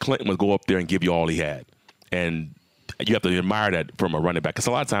times, but Clinton would go up there and give you all he had. And you have to admire that from a running back, because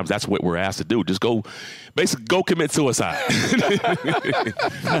a lot of times that's what we're asked to do. Just go commit suicide.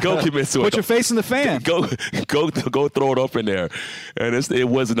 Go commit suicide. Put your face in the fan. Go throw it up in there. And it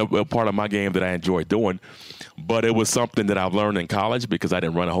wasn't a part of my game that I enjoyed doing, but it was something that I've learned in college, because I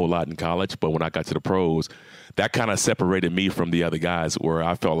didn't run a whole lot in college. But when I got to the pros, that kind of separated me from the other guys, where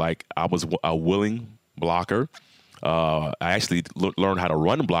I felt like I was a willing blocker. I actually learned how to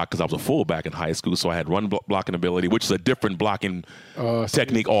run block because I was a fullback in high school, so I had run blocking ability, which is a different blocking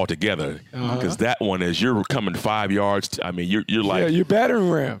technique altogether. Because that one is you're coming 5 yards. I mean, you're like you're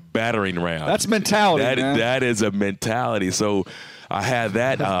battering ram. That's mentality. That is a mentality. So I had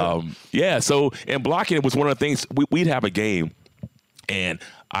that. So and blocking, it was one of the things we'd have a game, and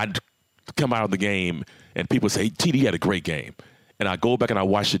I'd come out of the game, and people say, "TD, you had a great game." And I go back and I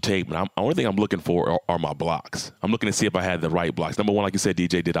watch the tape, and the only thing I'm looking for are my blocks. I'm looking to see if I had the right blocks. Number one, like you said,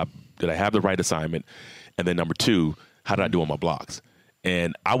 DJ, did I have the right assignment? And then number two, how did I do on my blocks?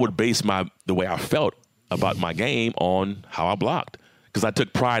 And I would base the way I felt about my game on how I blocked, because I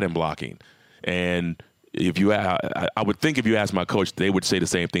took pride in blocking. And I would think if you asked my coach, they would say the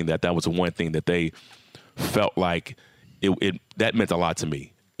same thing, that was the one thing that they felt like that meant a lot to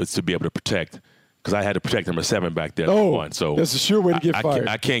me, was to be able to protect. Because I had to protect number 7 back there. So that's a sure way to get fired.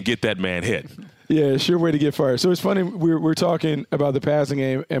 I can't get that man hit. Yeah, sure way to get fired. So it's funny, we're talking about the passing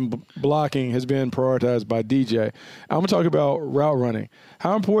game, and blocking has been prioritized by DJ. I'm going to talk about route running.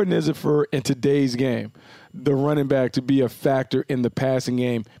 How important is it in today's game, the running back to be a factor in the passing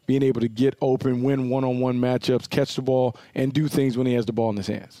game, being able to get open, win one-on-one matchups, catch the ball, and do things when he has the ball in his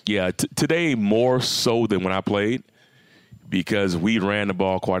hands? Yeah, today more so than when I played, because we ran the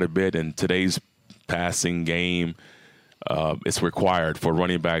ball quite a bit, and today's passing game, it's required for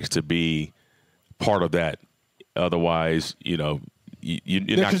running backs to be part of that. Otherwise,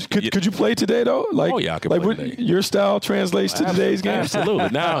 could you play today though? I could play today. Your style translates to today's game. Absolutely.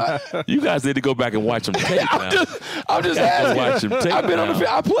 Now you guys need to go back and watch some tape. I'm just asking. I've been on the field.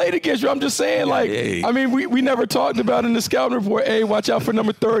 I played against you. I'm just saying, I mean, we never talked about in the scouting report. Hey, watch out for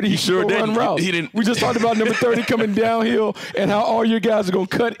number 30. He sure did. Run routes. He didn't. We just talked about number 30 coming downhill and how all your guys are going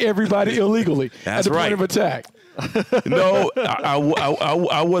to cut everybody illegally at the point of attack. No,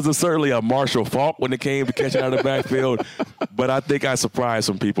 I wasn't certainly a Marshall Faulk when it came to catching out of the backfield, but I think I surprised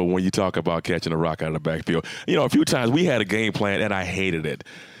some people when you talk about catching a rock out of the backfield. A few times we had a game plan, and I hated it.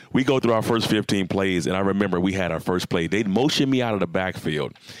 We go through our first 15 plays, and I remember we had our first play. They'd motion me out of the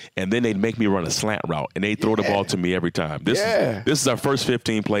backfield, and then they'd make me run a slant route, and they'd throw the ball to me every time. This is our first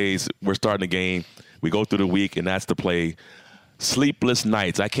 15 plays. We're starting the game. We go through the week, and that's the play. Sleepless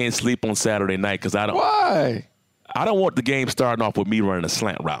nights. I can't sleep on Saturday night because I don't. Why? I don't want the game starting off with me running a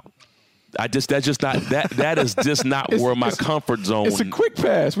slant route. That is just not where my comfort zone. It's a quick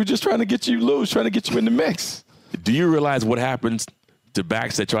pass. We're just trying to get you loose, trying to get you in the mix. Do you realize what happens to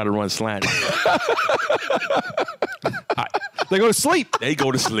backs that try to run slant? They go to sleep. They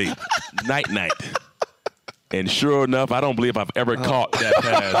go to sleep. Night. And sure enough, I don't believe I've ever caught that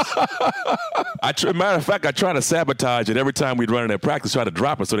pass. Matter of fact, I try to sabotage it every time we'd run it at practice, try to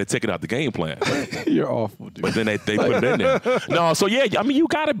drop it so they take it out the game plan. You're awful, dude. But then they put it in there. No, so yeah, I mean, you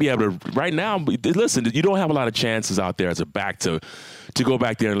got to be able to, right now, listen, you don't have a lot of chances out there as a back to go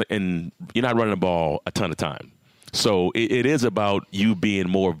back there, and you're not running the ball a ton of time. So it is about you being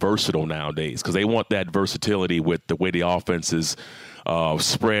more versatile nowadays, because they want that versatility with the way the offense is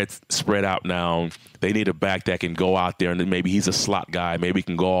spread out now. They need a back that can go out there, and then maybe he's a slot guy. Maybe he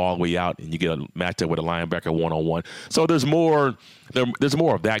can go all the way out, and you get a matchup with a linebacker one-on-one. So there's more of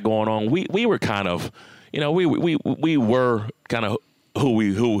that going on. We were kind of, we were kind of who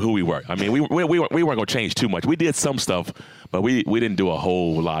we were. I mean, we weren't going to change too much. We did some stuff, but we didn't do a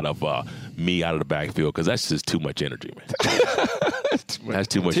whole lot of me out of the backfield because that's just too much energy, man. That's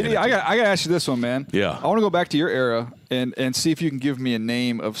too much energy. I got to ask you this one, man. Yeah. I want to go back to your era and see if you can give me a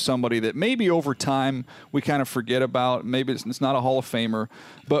name of somebody that maybe over time we kind of forget about. Maybe it's not a Hall of Famer,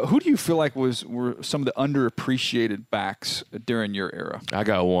 but who do you feel like were some of the underappreciated backs during your era? I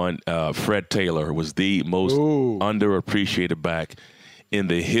got one. Fred Taylor was the most underappreciated back in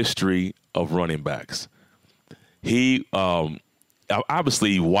the history of running backs. He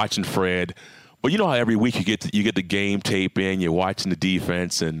obviously watching Fred, but you know how every week you get the game tape in, you're watching the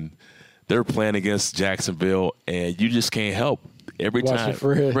defense, and they're playing against Jacksonville, and you just can't help every time.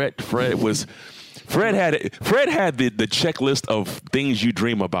 Fred had the checklist of things you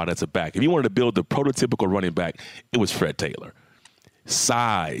dream about as a back. If you wanted to build the prototypical running back, it was Fred Taylor.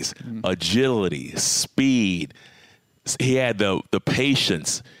 Size, agility, speed. He had the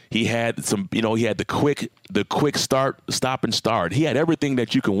patience. He had some, he had the quick stop and start. He had everything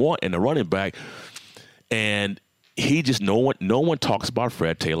that you can want in a running back. And he just no one talks about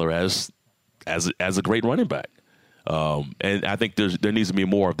Fred Taylor as a great running back. And I think there needs to be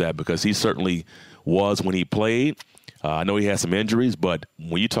more of that because he certainly was when he played. I know he had some injuries, but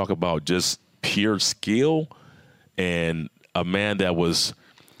when you talk about just pure skill and a man that was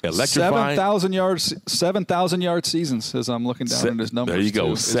electrifying. 7,000 yard seasons as I'm looking down at his numbers. There you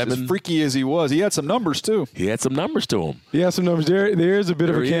go. As freaky as he was, he had some numbers too. He had some numbers to him. He had some numbers. There is a bit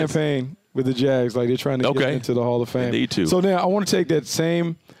of a campaign with the Jags, like they're trying to get into the Hall of Fame. Indeed too. So now I want to take that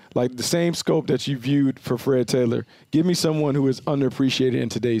same scope that you viewed for Fred Taylor. Give me someone who is underappreciated in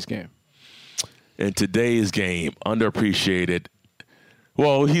today's game. In today's game, underappreciated.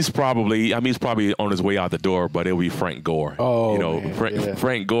 Well, he's probably on his way out the door, but it'll be Frank Gore. Oh, man,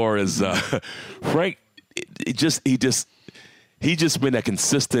 Frank Gore is Frank. He just been a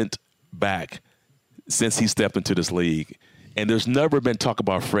consistent back since he stepped into this league, and there's never been talk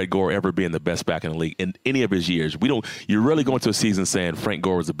about Fred Gore ever being the best back in the league in any of his years. You're really going to a season saying Frank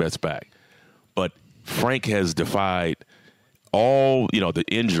Gore is the best back, but Frank has defied all the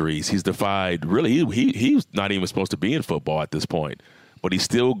injuries. He's defied really. He's not even supposed to be in football at this point. But he's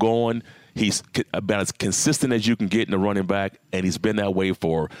still going. He's about as consistent as you can get in a running back, and he's been that way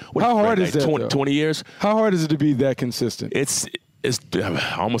for how hard is that? 20 years. How hard is it to be that consistent? It's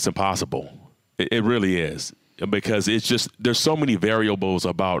almost impossible. It really is because it's just there's so many variables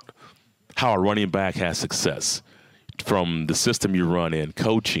about how a running back has success, from the system you run in,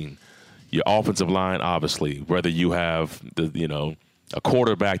 coaching, your offensive line, obviously, whether you have a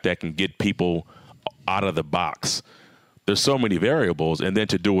quarterback that can get people out of the box. There's so many variables, and then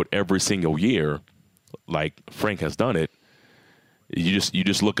to do it every single year, like Frank has done it, you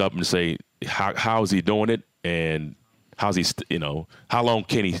just look up and say, how is he doing it, and how's he, how long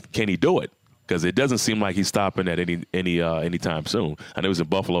can he do it? Because it doesn't seem like he's stopping at any time soon. I know he's in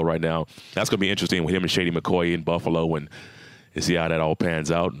Buffalo right now. That's going to be interesting with him and Shady McCoy in Buffalo, and see how that all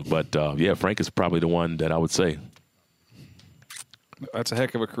pans out. But Frank is probably the one that I would say. That's a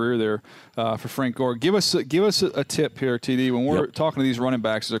heck of a career there for Frank Gore. Give us a tip here, TD, when we're talking to these running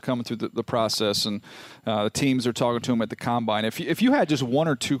backs as they're coming through the process and the teams are talking to them at the combine. If you had just one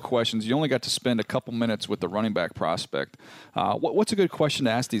or two questions, you only got to spend a couple minutes with the running back prospect. What's a good question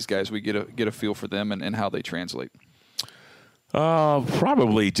to ask these guys? We get a feel for them and how they translate.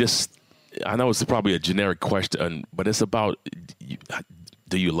 Probably just. I know it's probably a generic question, but it's about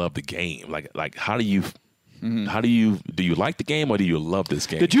do you love the game? Like how do you. How do you like the game or do you love this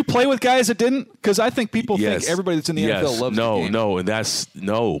game? Did you play with guys that didn't? Because I think people think everybody that's in the NFL loves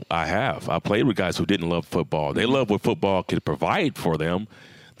the game. I have. I played with guys who didn't love football. They love what football could provide for them.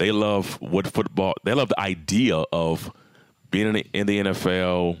 They love the idea of being in the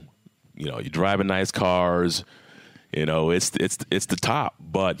NFL. You're driving nice cars. It's the top.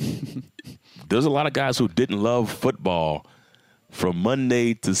 But there's a lot of guys who didn't love football from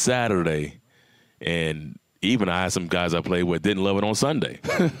Monday to Saturday, and even I had some guys I played with didn't love it on Sunday.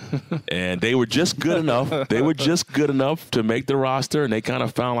 And they were just good enough. They were just good enough to make the roster, and they kind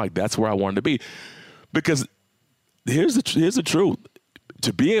of found like that's where I wanted to be. Because here's the truth.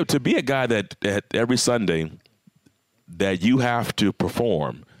 To be a guy that every Sunday that you have to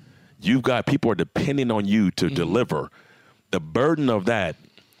perform, you've got people are depending on you to deliver. The burden of that,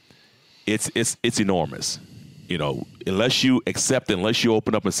 it's enormous. Unless you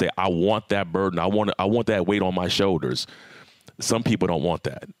open up and say, I want that burden, I want that weight on my shoulders. Some people don't want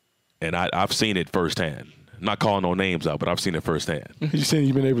that. And I've seen it firsthand. I'm not calling no names out, but I've seen it firsthand. You're saying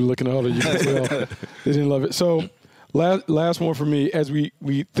you've been able to look in all of you as well. They didn't love it. So Last one for me. As we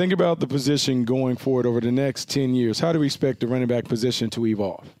think about the position going forward over the next 10 years, how do we expect the running back position to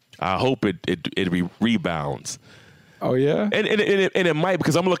evolve? I hope it rebounds. Oh, yeah? And it might,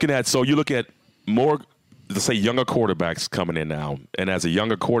 because I'm looking at, so you look at more, let's say, younger quarterbacks coming in now. And as a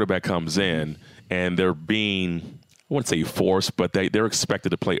younger quarterback comes in and they're being, I wouldn't say forced, but they're expected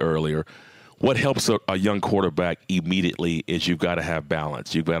to play earlier. What helps a young quarterback immediately is you've got to have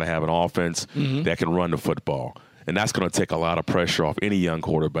balance. You've got to have an offense that can run the football. And that's going to take a lot of pressure off any young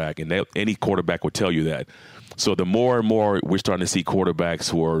quarterback. And any quarterback will tell you that. So the more and more we're starting to see quarterbacks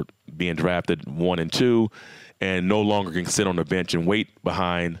who are being drafted 1 and 2 and no longer can sit on the bench and wait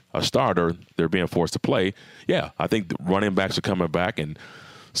behind a starter, they're being forced to play. Yeah, I think the running backs are coming back. And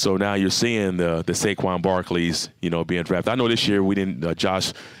so now you're seeing the Saquon Barkleys, being drafted. I know this year we didn't.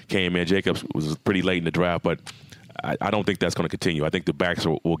 Josh came in. Jacobs was pretty late in the draft, but I don't think that's going to continue. I think the backs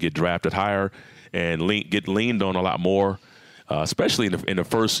will get drafted higher and get leaned on a lot more, especially in the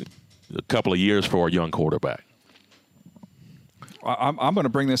first couple of years for a young quarterback. I'm going to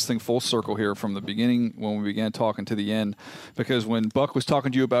bring this thing full circle here from the beginning when we began talking to the end, because when Buck was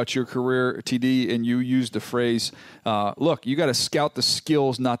talking to you about your career, TD, and you used the phrase, look, you got to scout the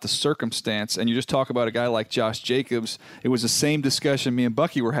skills, not the circumstance. And you just talk about a guy like Josh Jacobs. It was the same discussion me and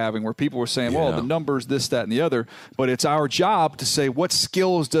Bucky were having where people were saying, well, the numbers, this, that, and the other. But it's our job to say what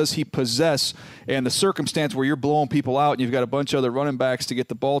skills does he possess, and the circumstance where you're blowing people out and you've got a bunch of other running backs to get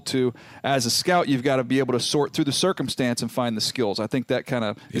the ball to. As a scout, you've got to be able to sort through the circumstance and find the skills. I think that kind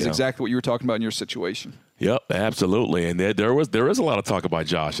of is exactly what you were talking about in your situation. Yep, absolutely. And there is a lot of talk about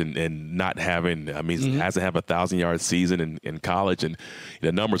Josh and not having, he hasn't had a 1,000-yard season in college, and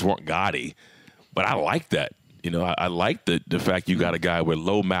the numbers weren't gaudy. But I like that. I like the fact you got a guy with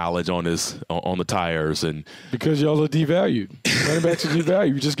low mileage on the tires, and because y'all are devalued. Running backs are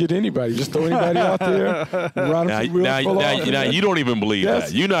devalued. You just get anybody, just throw anybody out there. Now you don't even believe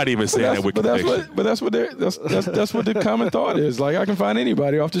that. You're not even saying that with conviction. But that's what the common thought is. Like, I can find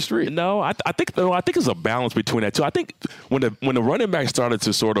anybody off the street. No, I think there's a balance between that too. I think when the running back started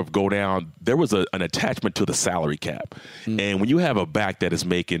to sort of go down, there was an attachment to the salary cap, and when you have a back that is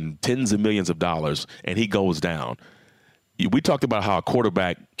making tens of millions of dollars and he goes down. We talked about how a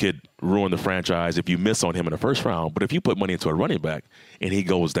quarterback could ruin the franchise if you miss on him in the first round, but if you put money into a running back and he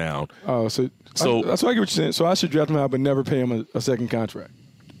goes down. Oh, so that's what I get what you're saying. So I should draft him out but never pay him a second contract.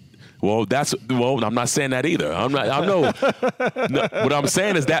 Well, I'm not saying that either. I know. No, what I'm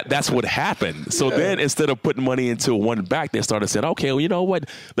saying is that's what happened. So then instead of putting money into one back, they started saying, okay, well, you know what?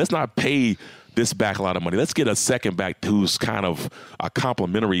 Let's not pay this back a lot of money. Let's get a second back who's kind of a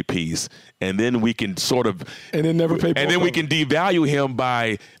complimentary piece, and then we can sort of never pay. And then we can devalue him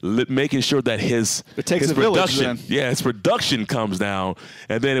by making sure that his production, his production comes down,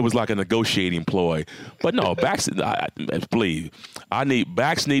 and then it was like a negotiating ploy. But no, backs. Backs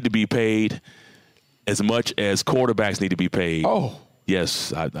need to be paid as much as quarterbacks need to be paid. Oh.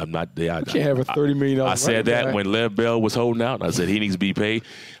 Yes, I'm not there. You can't have a $30 million. I said that when Lev Bell was holding out. I said he needs to be paid.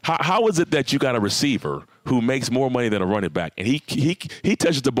 How is it that you got a receiver who makes more money than a running back, and he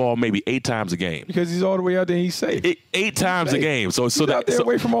touches the ball maybe 8 times a game? Because he's all the way out there and he's safe. 8 times a game. So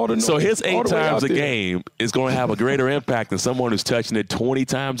away from all the noise. So his 8 times a game is going to have a greater impact than someone who's touching it 20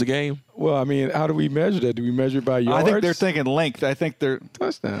 times a game? Well, how do we measure that? Do we measure it by yards? I think they're thinking length. I think they're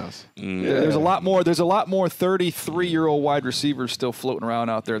touchdowns. There's a lot more 33-year-old wide receivers still floating around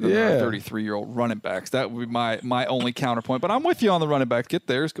out there than there are 33-year-old running backs. That would be my only counterpoint. But I'm with you on the running backs. Get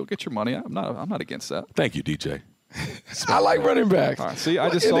theirs. Go get your money. I'm not against that. Thank you, DJ. I like running backs. All right, see,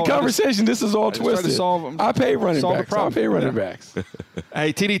 in the conversation, this is all twisted. I pay running backs. I pay running backs.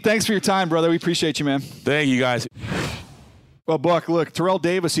 Hey, TD, thanks for your time, brother. We appreciate you, man. Thank you, guys. Well, Buck, look, Terrell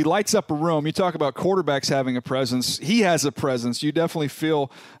Davis, he lights up a room. You talk about quarterbacks having a presence. He has a presence. You definitely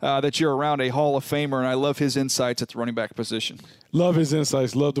feel that you're around a Hall of Famer, and I love his insights at the running back position. Love his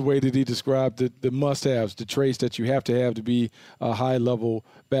insights. Love the way that he described the must-haves, the traits that you have to be a high-level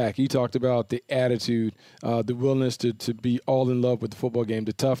back. He talked about the attitude, the willingness to be all in love with the football game,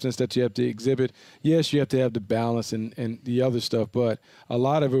 the toughness that you have to exhibit. Yes, you have to have the balance and the other stuff, but a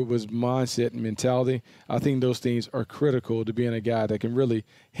lot of it was mindset and mentality. I think those things are critical to being a guy that can really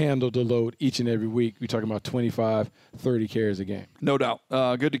handle the load each and every week. We're talking about 25, 30 carries a game. No doubt.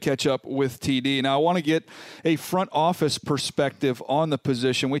 Good to catch up with TD. Now, I want to get a front office perspective on the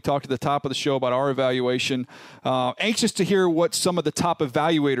position. We talked at the top of the show about our evaluation. Anxious to hear what some of the top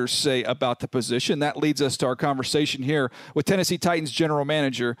evaluators say about the position. That leads us to our conversation here with Tennessee Titans General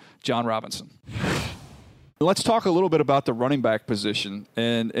Manager Jon Robinson. Let's talk a little bit about the running back position.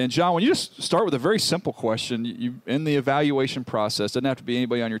 And John, when you just start with a very simple question, you in the evaluation process, doesn't have to be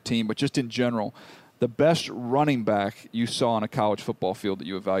anybody on your team, but just in general, the best running back you saw on a college football field that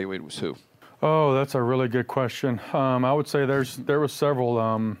you evaluated was who? Oh, that's a really good question. I would say there was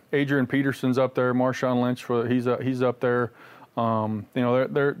several. Adrian Peterson's up there. Marshawn Lynch, he's up there.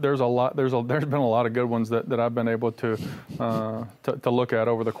 There's a lot. There's been a lot of good ones that I've been able to look at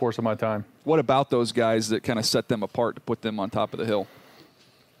over the course of my time. What about those guys that kind of set them apart to put them on top of the hill?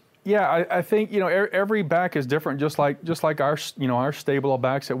 Yeah, I think every back is different. Just like our our stable of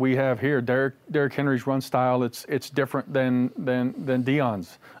backs that we have here. Derrick Henry's run style it's different than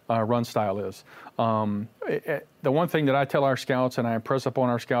Deion's run style is. The one thing that I tell our scouts and I impress upon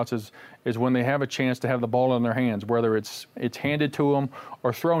our scouts is when they have a chance to have the ball in their hands, whether it's handed to them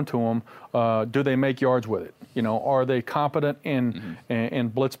or thrown to them, do they make yards with it? Are they competent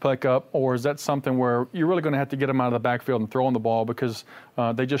in blitz pickup, or is that something where you're really going to have to get them out of the backfield and throw them the ball because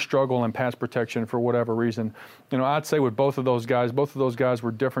they just struggle in pass protection for whatever reason? I'd say with both of those guys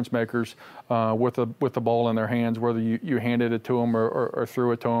were difference makers with the ball in their hands, whether you handed it to them or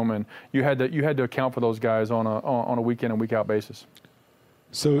threw it to them, and you had to account for those guys on a week in and week out basis.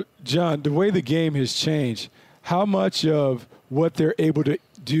 So, John, the way the game has changed, how much of what they're able to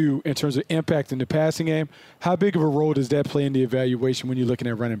do in terms of impact in the passing game, how big of a role does that play in the evaluation when you're looking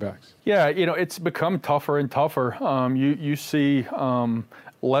at running backs? Yeah, it's become tougher and tougher. You see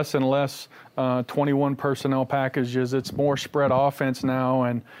less and less 21 personnel packages. It's more spread offense now,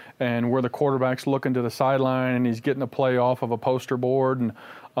 and where the quarterback's looking to the sideline and he's getting a play off of a poster board.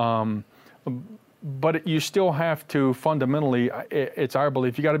 But you still have to fundamentally, it's our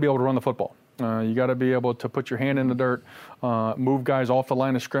belief, you got to be able to run the football. You got to be able to put your hand in the dirt, move guys off the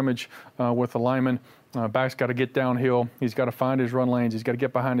line of scrimmage with the lineman. Back's got to get downhill. He's got to find his run lanes. He's got to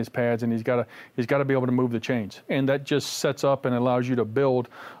get behind his pads, and he's got to be able to move the chains. And that just sets up and allows you to build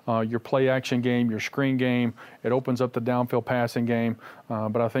your play action game, your screen game. It opens up the downfield passing game.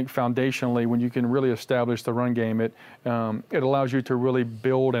 But I think foundationally, when you can really establish the run game, it allows you to really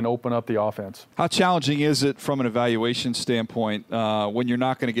build and open up the offense. How challenging is it from an evaluation standpoint when you're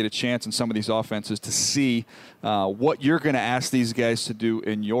not going to get a chance in some of these offenses to see what you're going to ask these guys to do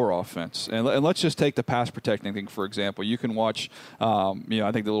in your offense? And let's just take the pass protecting thing, for example. You can watch, I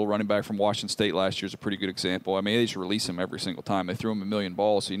think the little running back from Washington State last year is a pretty good example. I mean, they just release him every single time. They threw him a million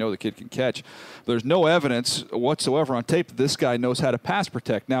balls, so you know the kid can catch. But there's no evidence whatsoever on tape that this guy knows how to pass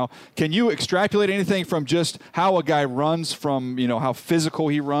protect. Now, can you extrapolate anything from just how a guy runs, from how physical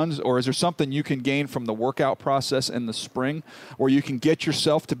he runs, or is there something you can gain from the workout process in the spring where you can get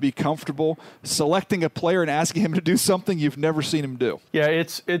yourself to be comfortable selecting a player and asking him to do something you've never seen him do? Yeah,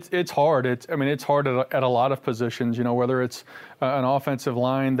 it's hard. It's hard at a lot of positions. Whether it's an offensive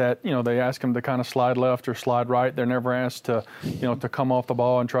line that they ask him to kind of slide left or slide right. They're never asked to to come off the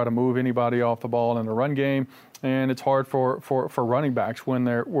ball and try to move anybody off the ball in the run game. And it's hard for running backs when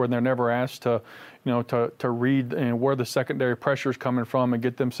they're never asked to read where the secondary pressure is coming from and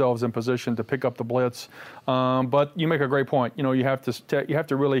get themselves in position to pick up the blitz. But you make a great point. You have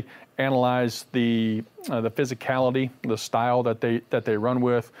to really analyze the physicality, the style that they run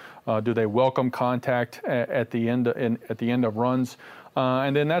with. Do they welcome contact at the end of runs?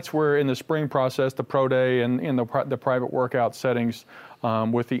 And then that's where in the spring process, the pro day and in the private workout settings,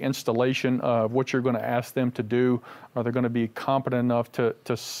 with the installation of what you're going to ask them to do, are they going to be competent enough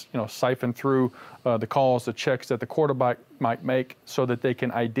to siphon through the calls, the checks that the quarterback might make, so that they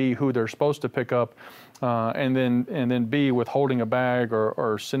can ID who they're supposed to pick up, and then B, with holding a bag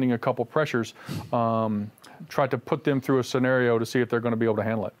or sending a couple pressures, try to put them through a scenario to see if they're going to be able to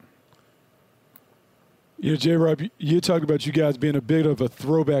handle it. J-Rob, you talked about you guys being a bit of a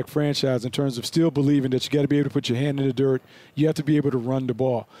throwback franchise in terms of still believing that you got to be able to put your hand in the dirt. You have to be able to run the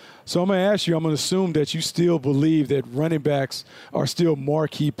ball. So I'm going to ask you, I'm going to assume that you still believe that running backs are still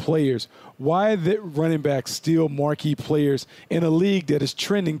marquee players. Why are the running backs still marquee players in a league that is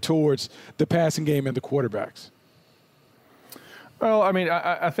trending towards the passing game and the quarterbacks? Well,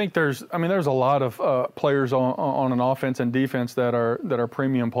 I think there's a lot of players on an offense and defense that are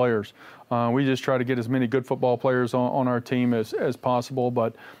premium players. We just try to get as many good football players on our team as possible.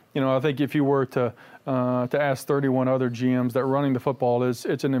 But I think if you were to ask 31 other GMs that running the football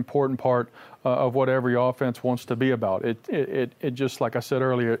it's an important part of what every offense wants to be about. It just, like I said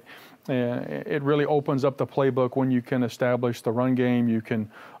earlier, it really opens up the playbook when you can establish the run game. You can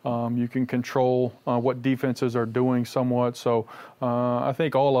control what defenses are doing somewhat. So I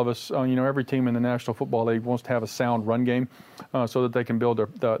think all of us, every team in the National Football League wants to have a sound run game so that they can build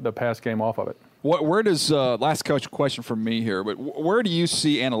the pass game off of it. Where does last question from me here? But where do you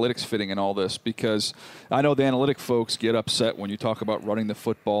see analytics fitting in all this? Because I know the analytic folks get upset when you talk about running the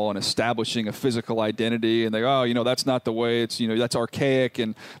football and establishing a physical identity, and they go, that's not the way. It's that's archaic.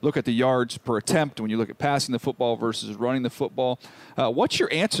 And look at the yards per attempt when you look at passing the football versus running the football. What's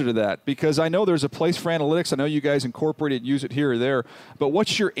your answer to that? Because I know there's a place for analytics. I know you guys incorporate it and use it here or there. But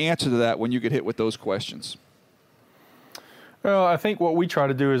what's your answer to that when you get hit with those questions? Well, I think what we try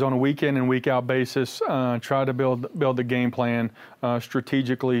to do is on a week in and week out basis, try to build the game plan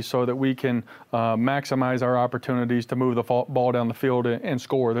strategically so that we can maximize our opportunities to move the ball down the field and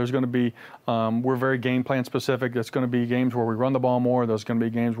score. There's going to be, we're very game plan specific. There's going to be games where we run the ball more. There's going to be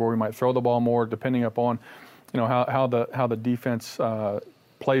games where we might throw the ball more, depending upon, how the defense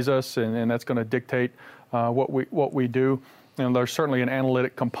plays us, and that's going to dictate what we do. And there's certainly an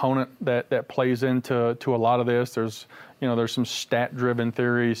analytic component that plays into a lot of this. There's some stat-driven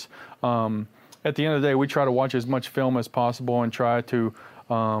theories. At the end of the day, we try to watch as much film as possible and try to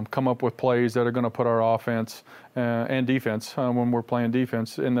come up with plays that are going to put our offense and defense, when we're playing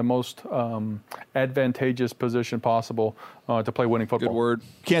defense, in the most advantageous position possible to play winning football. Good word.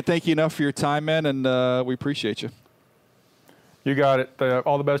 Can't thank you enough for your time, man, and we appreciate you. You got it.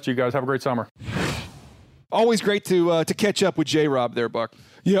 All the best to you guys. Have a great summer. Always great to catch up with J-Rob there, Buck.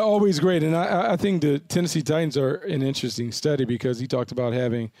 Yeah, always great. And I think the Tennessee Titans are an interesting study because he talked about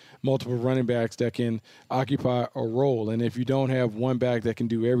having multiple running backs that can occupy a role. And if you don't have one back that can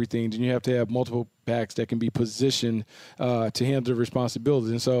do everything, then you have to have multiple backs that can be positioned to handle the responsibilities.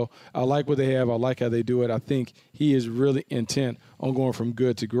 And so I like what they have. I like how they do it. I think he is really intent on going from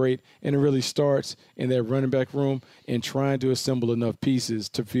good to great. And it really starts in that running back room and trying to assemble enough pieces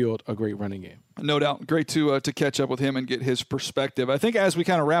to field a great running game. No doubt. Great to catch up with him and get his perspective. I think as we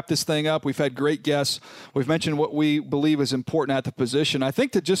kind of wrap this thing up, we've had great guests. We've mentioned what we believe is important at the position. I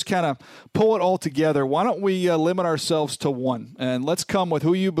think to just kind of pull it all together, why don't we limit ourselves to one? And let's come with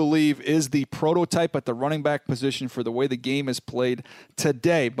who you believe is the prototype at the running back position for the way the game is played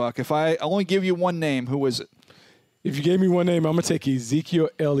today, Buck. If I only give you one name, who is it? If you gave me one name, I'm going to take Ezekiel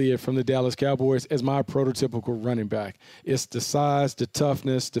Elliott from the Dallas Cowboys as my prototypical running back. It's the size, the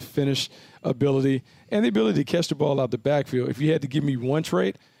toughness, the finish ability, and the ability to catch the ball out the backfield. If you had to give me one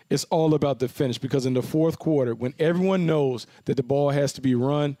trait, it's all about the finish, because in the fourth quarter, when everyone knows that the ball has to be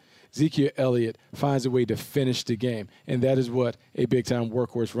run, Ezekiel Elliott finds a way to finish the game, and that is what a big-time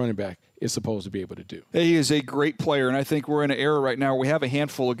workhorse running back is supposed to be able to do. He is a great player, and I think we're in an era right now where we have a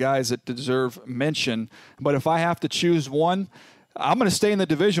handful of guys that deserve mention. But if I have to choose one, I'm going to stay in the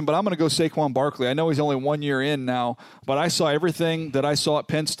division, but I'm going to go Saquon Barkley. I know he's only 1 year in now, but I saw everything that I saw at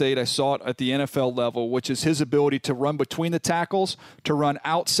Penn State. I saw it at the NFL level, which is his ability to run between the tackles, to run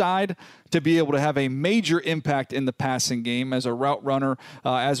outside, to be able to have a major impact in the passing game as a route runner,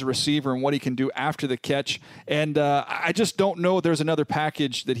 as a receiver, and what he can do after the catch. And I just don't know there's another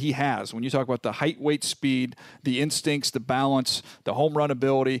package that he has. When you talk about the height, weight, speed, the instincts, the balance, the home run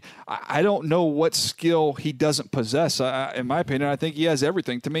ability, I don't know what skill he doesn't possess. In my opinion, I think he has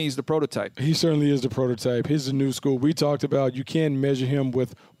everything. To me, he's the prototype. He certainly is the prototype. He's the new school. We talked about you can't measure him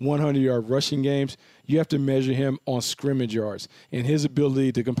with 100-yard rushing games. You have to measure him on scrimmage yards. And his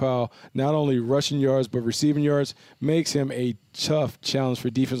ability to compile not only rushing yards but receiving yards makes him a tough challenge for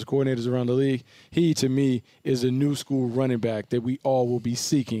defensive coordinators around the league. He, to me, is a new school running back that we all will be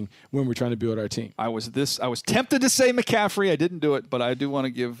seeking when we're trying to build our team. I was tempted to say McCaffrey. I didn't do it, but I do want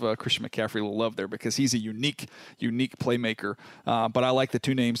to give Christian McCaffrey a little love there because he's a unique playmaker. But I like the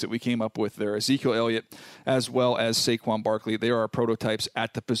two names that we came up with there, Ezekiel Elliott as well as Saquon Barkley. They are our prototypes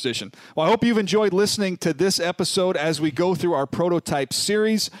at the position. Well, I hope you've enjoyed listening to this episode as we go through our prototype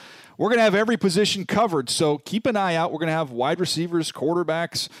series. We're going to have every position covered, so keep an eye out. We're going to have wide receivers,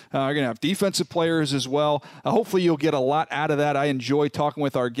 quarterbacks. We're going to have defensive players as well. Hopefully you'll get a lot out of that. I enjoy talking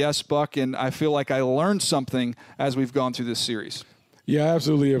with our guest, Buck, and I feel like I learned something as we've gone through this series. Yeah, I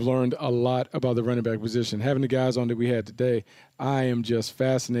absolutely have learned a lot about the running back position. Having the guys on that we had today, I am just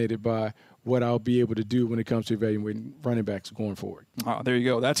fascinated by what I'll be able to do when it comes to evaluating running backs going forward. There you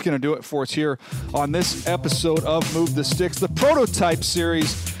go. That's going to do it for us here on this episode of Move the Sticks, the prototype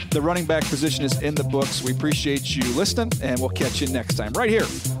series. The running back position is in the books. We appreciate you listening, and we'll catch you next time right here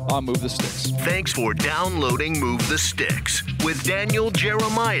on Move the Sticks. Thanks for downloading Move the Sticks with Daniel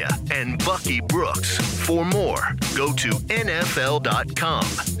Jeremiah and Bucky Brooks. For more, go to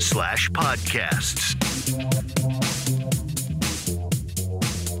nfl.com/podcasts.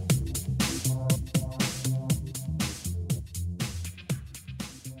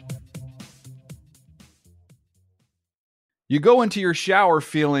 You go into your shower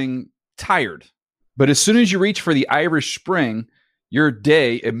feeling tired, but as soon as you reach for the Irish Spring, your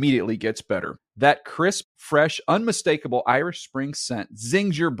day immediately gets better. That crisp, fresh, unmistakable Irish Spring scent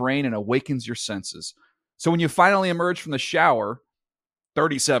zings your brain and awakens your senses. So when you finally emerge from the shower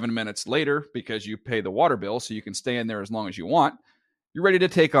 37 minutes later, because you pay the water bill so you can stay in there as long as you want, you're ready to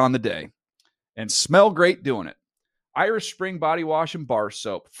take on the day and smell great doing it. Irish Spring Body Wash and Bar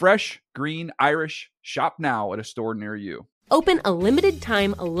Soap. Fresh, green, Irish. Shop now at a store near you. Open a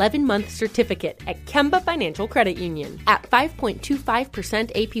limited-time 11-month certificate at Kemba Financial Credit Union. At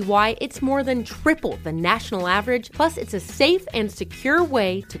 5.25% APY, it's more than triple the national average, plus it's a safe and secure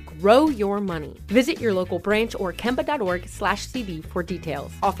way to grow your money. Visit your local branch or kemba.org/CD for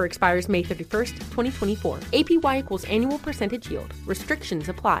details. Offer expires May 31st, 2024. APY equals annual percentage yield. Restrictions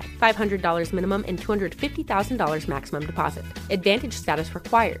apply. $500 minimum and $250,000 maximum deposit. Advantage status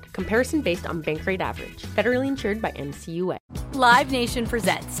required. Comparison based on bank rate average. Federally insured by NCUA. Live Nation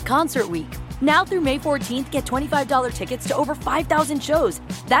presents Concert Week. Now through May 14th, get $25 tickets to over 5,000 shows.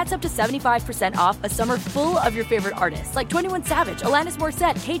 That's up to 75% off a summer full of your favorite artists like 21 Savage, Alanis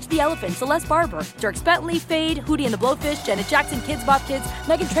Morissette, Cage the Elephant, Celeste Barber, Dierks Bentley, Fade, Hootie and the Blowfish, Janet Jackson, Kids Bop Kids,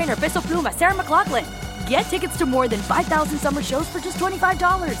 Meghan Trainor, Peso Pluma, Sarah McLachlan. Get tickets to more than 5,000 summer shows for just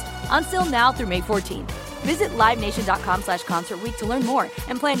 $25. On sale now through May 14th. Visit LiveNation.com/Concert Week to learn more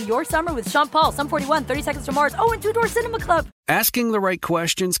and plan your summer with Sean Paul, Sum 41, 30 Seconds to Mars, and Two Door Cinema Club. Asking the right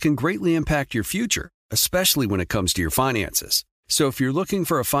questions can greatly impact your future, especially when it comes to your finances. So if you're looking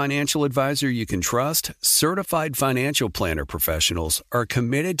for a financial advisor you can trust, certified financial planner professionals are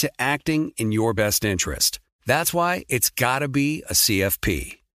committed to acting in your best interest. That's why it's got to be a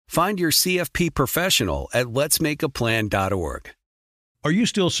CFP. Find your CFP professional at letsmakeaplan.org. Are you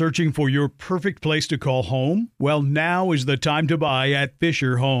still searching for your perfect place to call home? Well, now is the time to buy at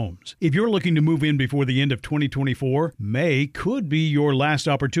Fisher Homes. If you're looking to move in before the end of 2024, May could be your last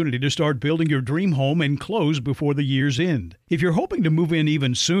opportunity to start building your dream home and close before the year's end. If you're hoping to move in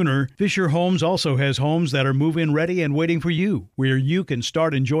even sooner, Fisher Homes also has homes that are move-in ready and waiting for you, where you can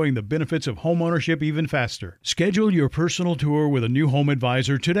start enjoying the benefits of homeownership even faster. Schedule your personal tour with a new home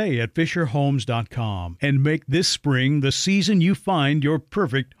advisor today at FisherHomes.com and make this spring the season you find your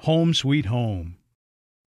perfect home sweet home.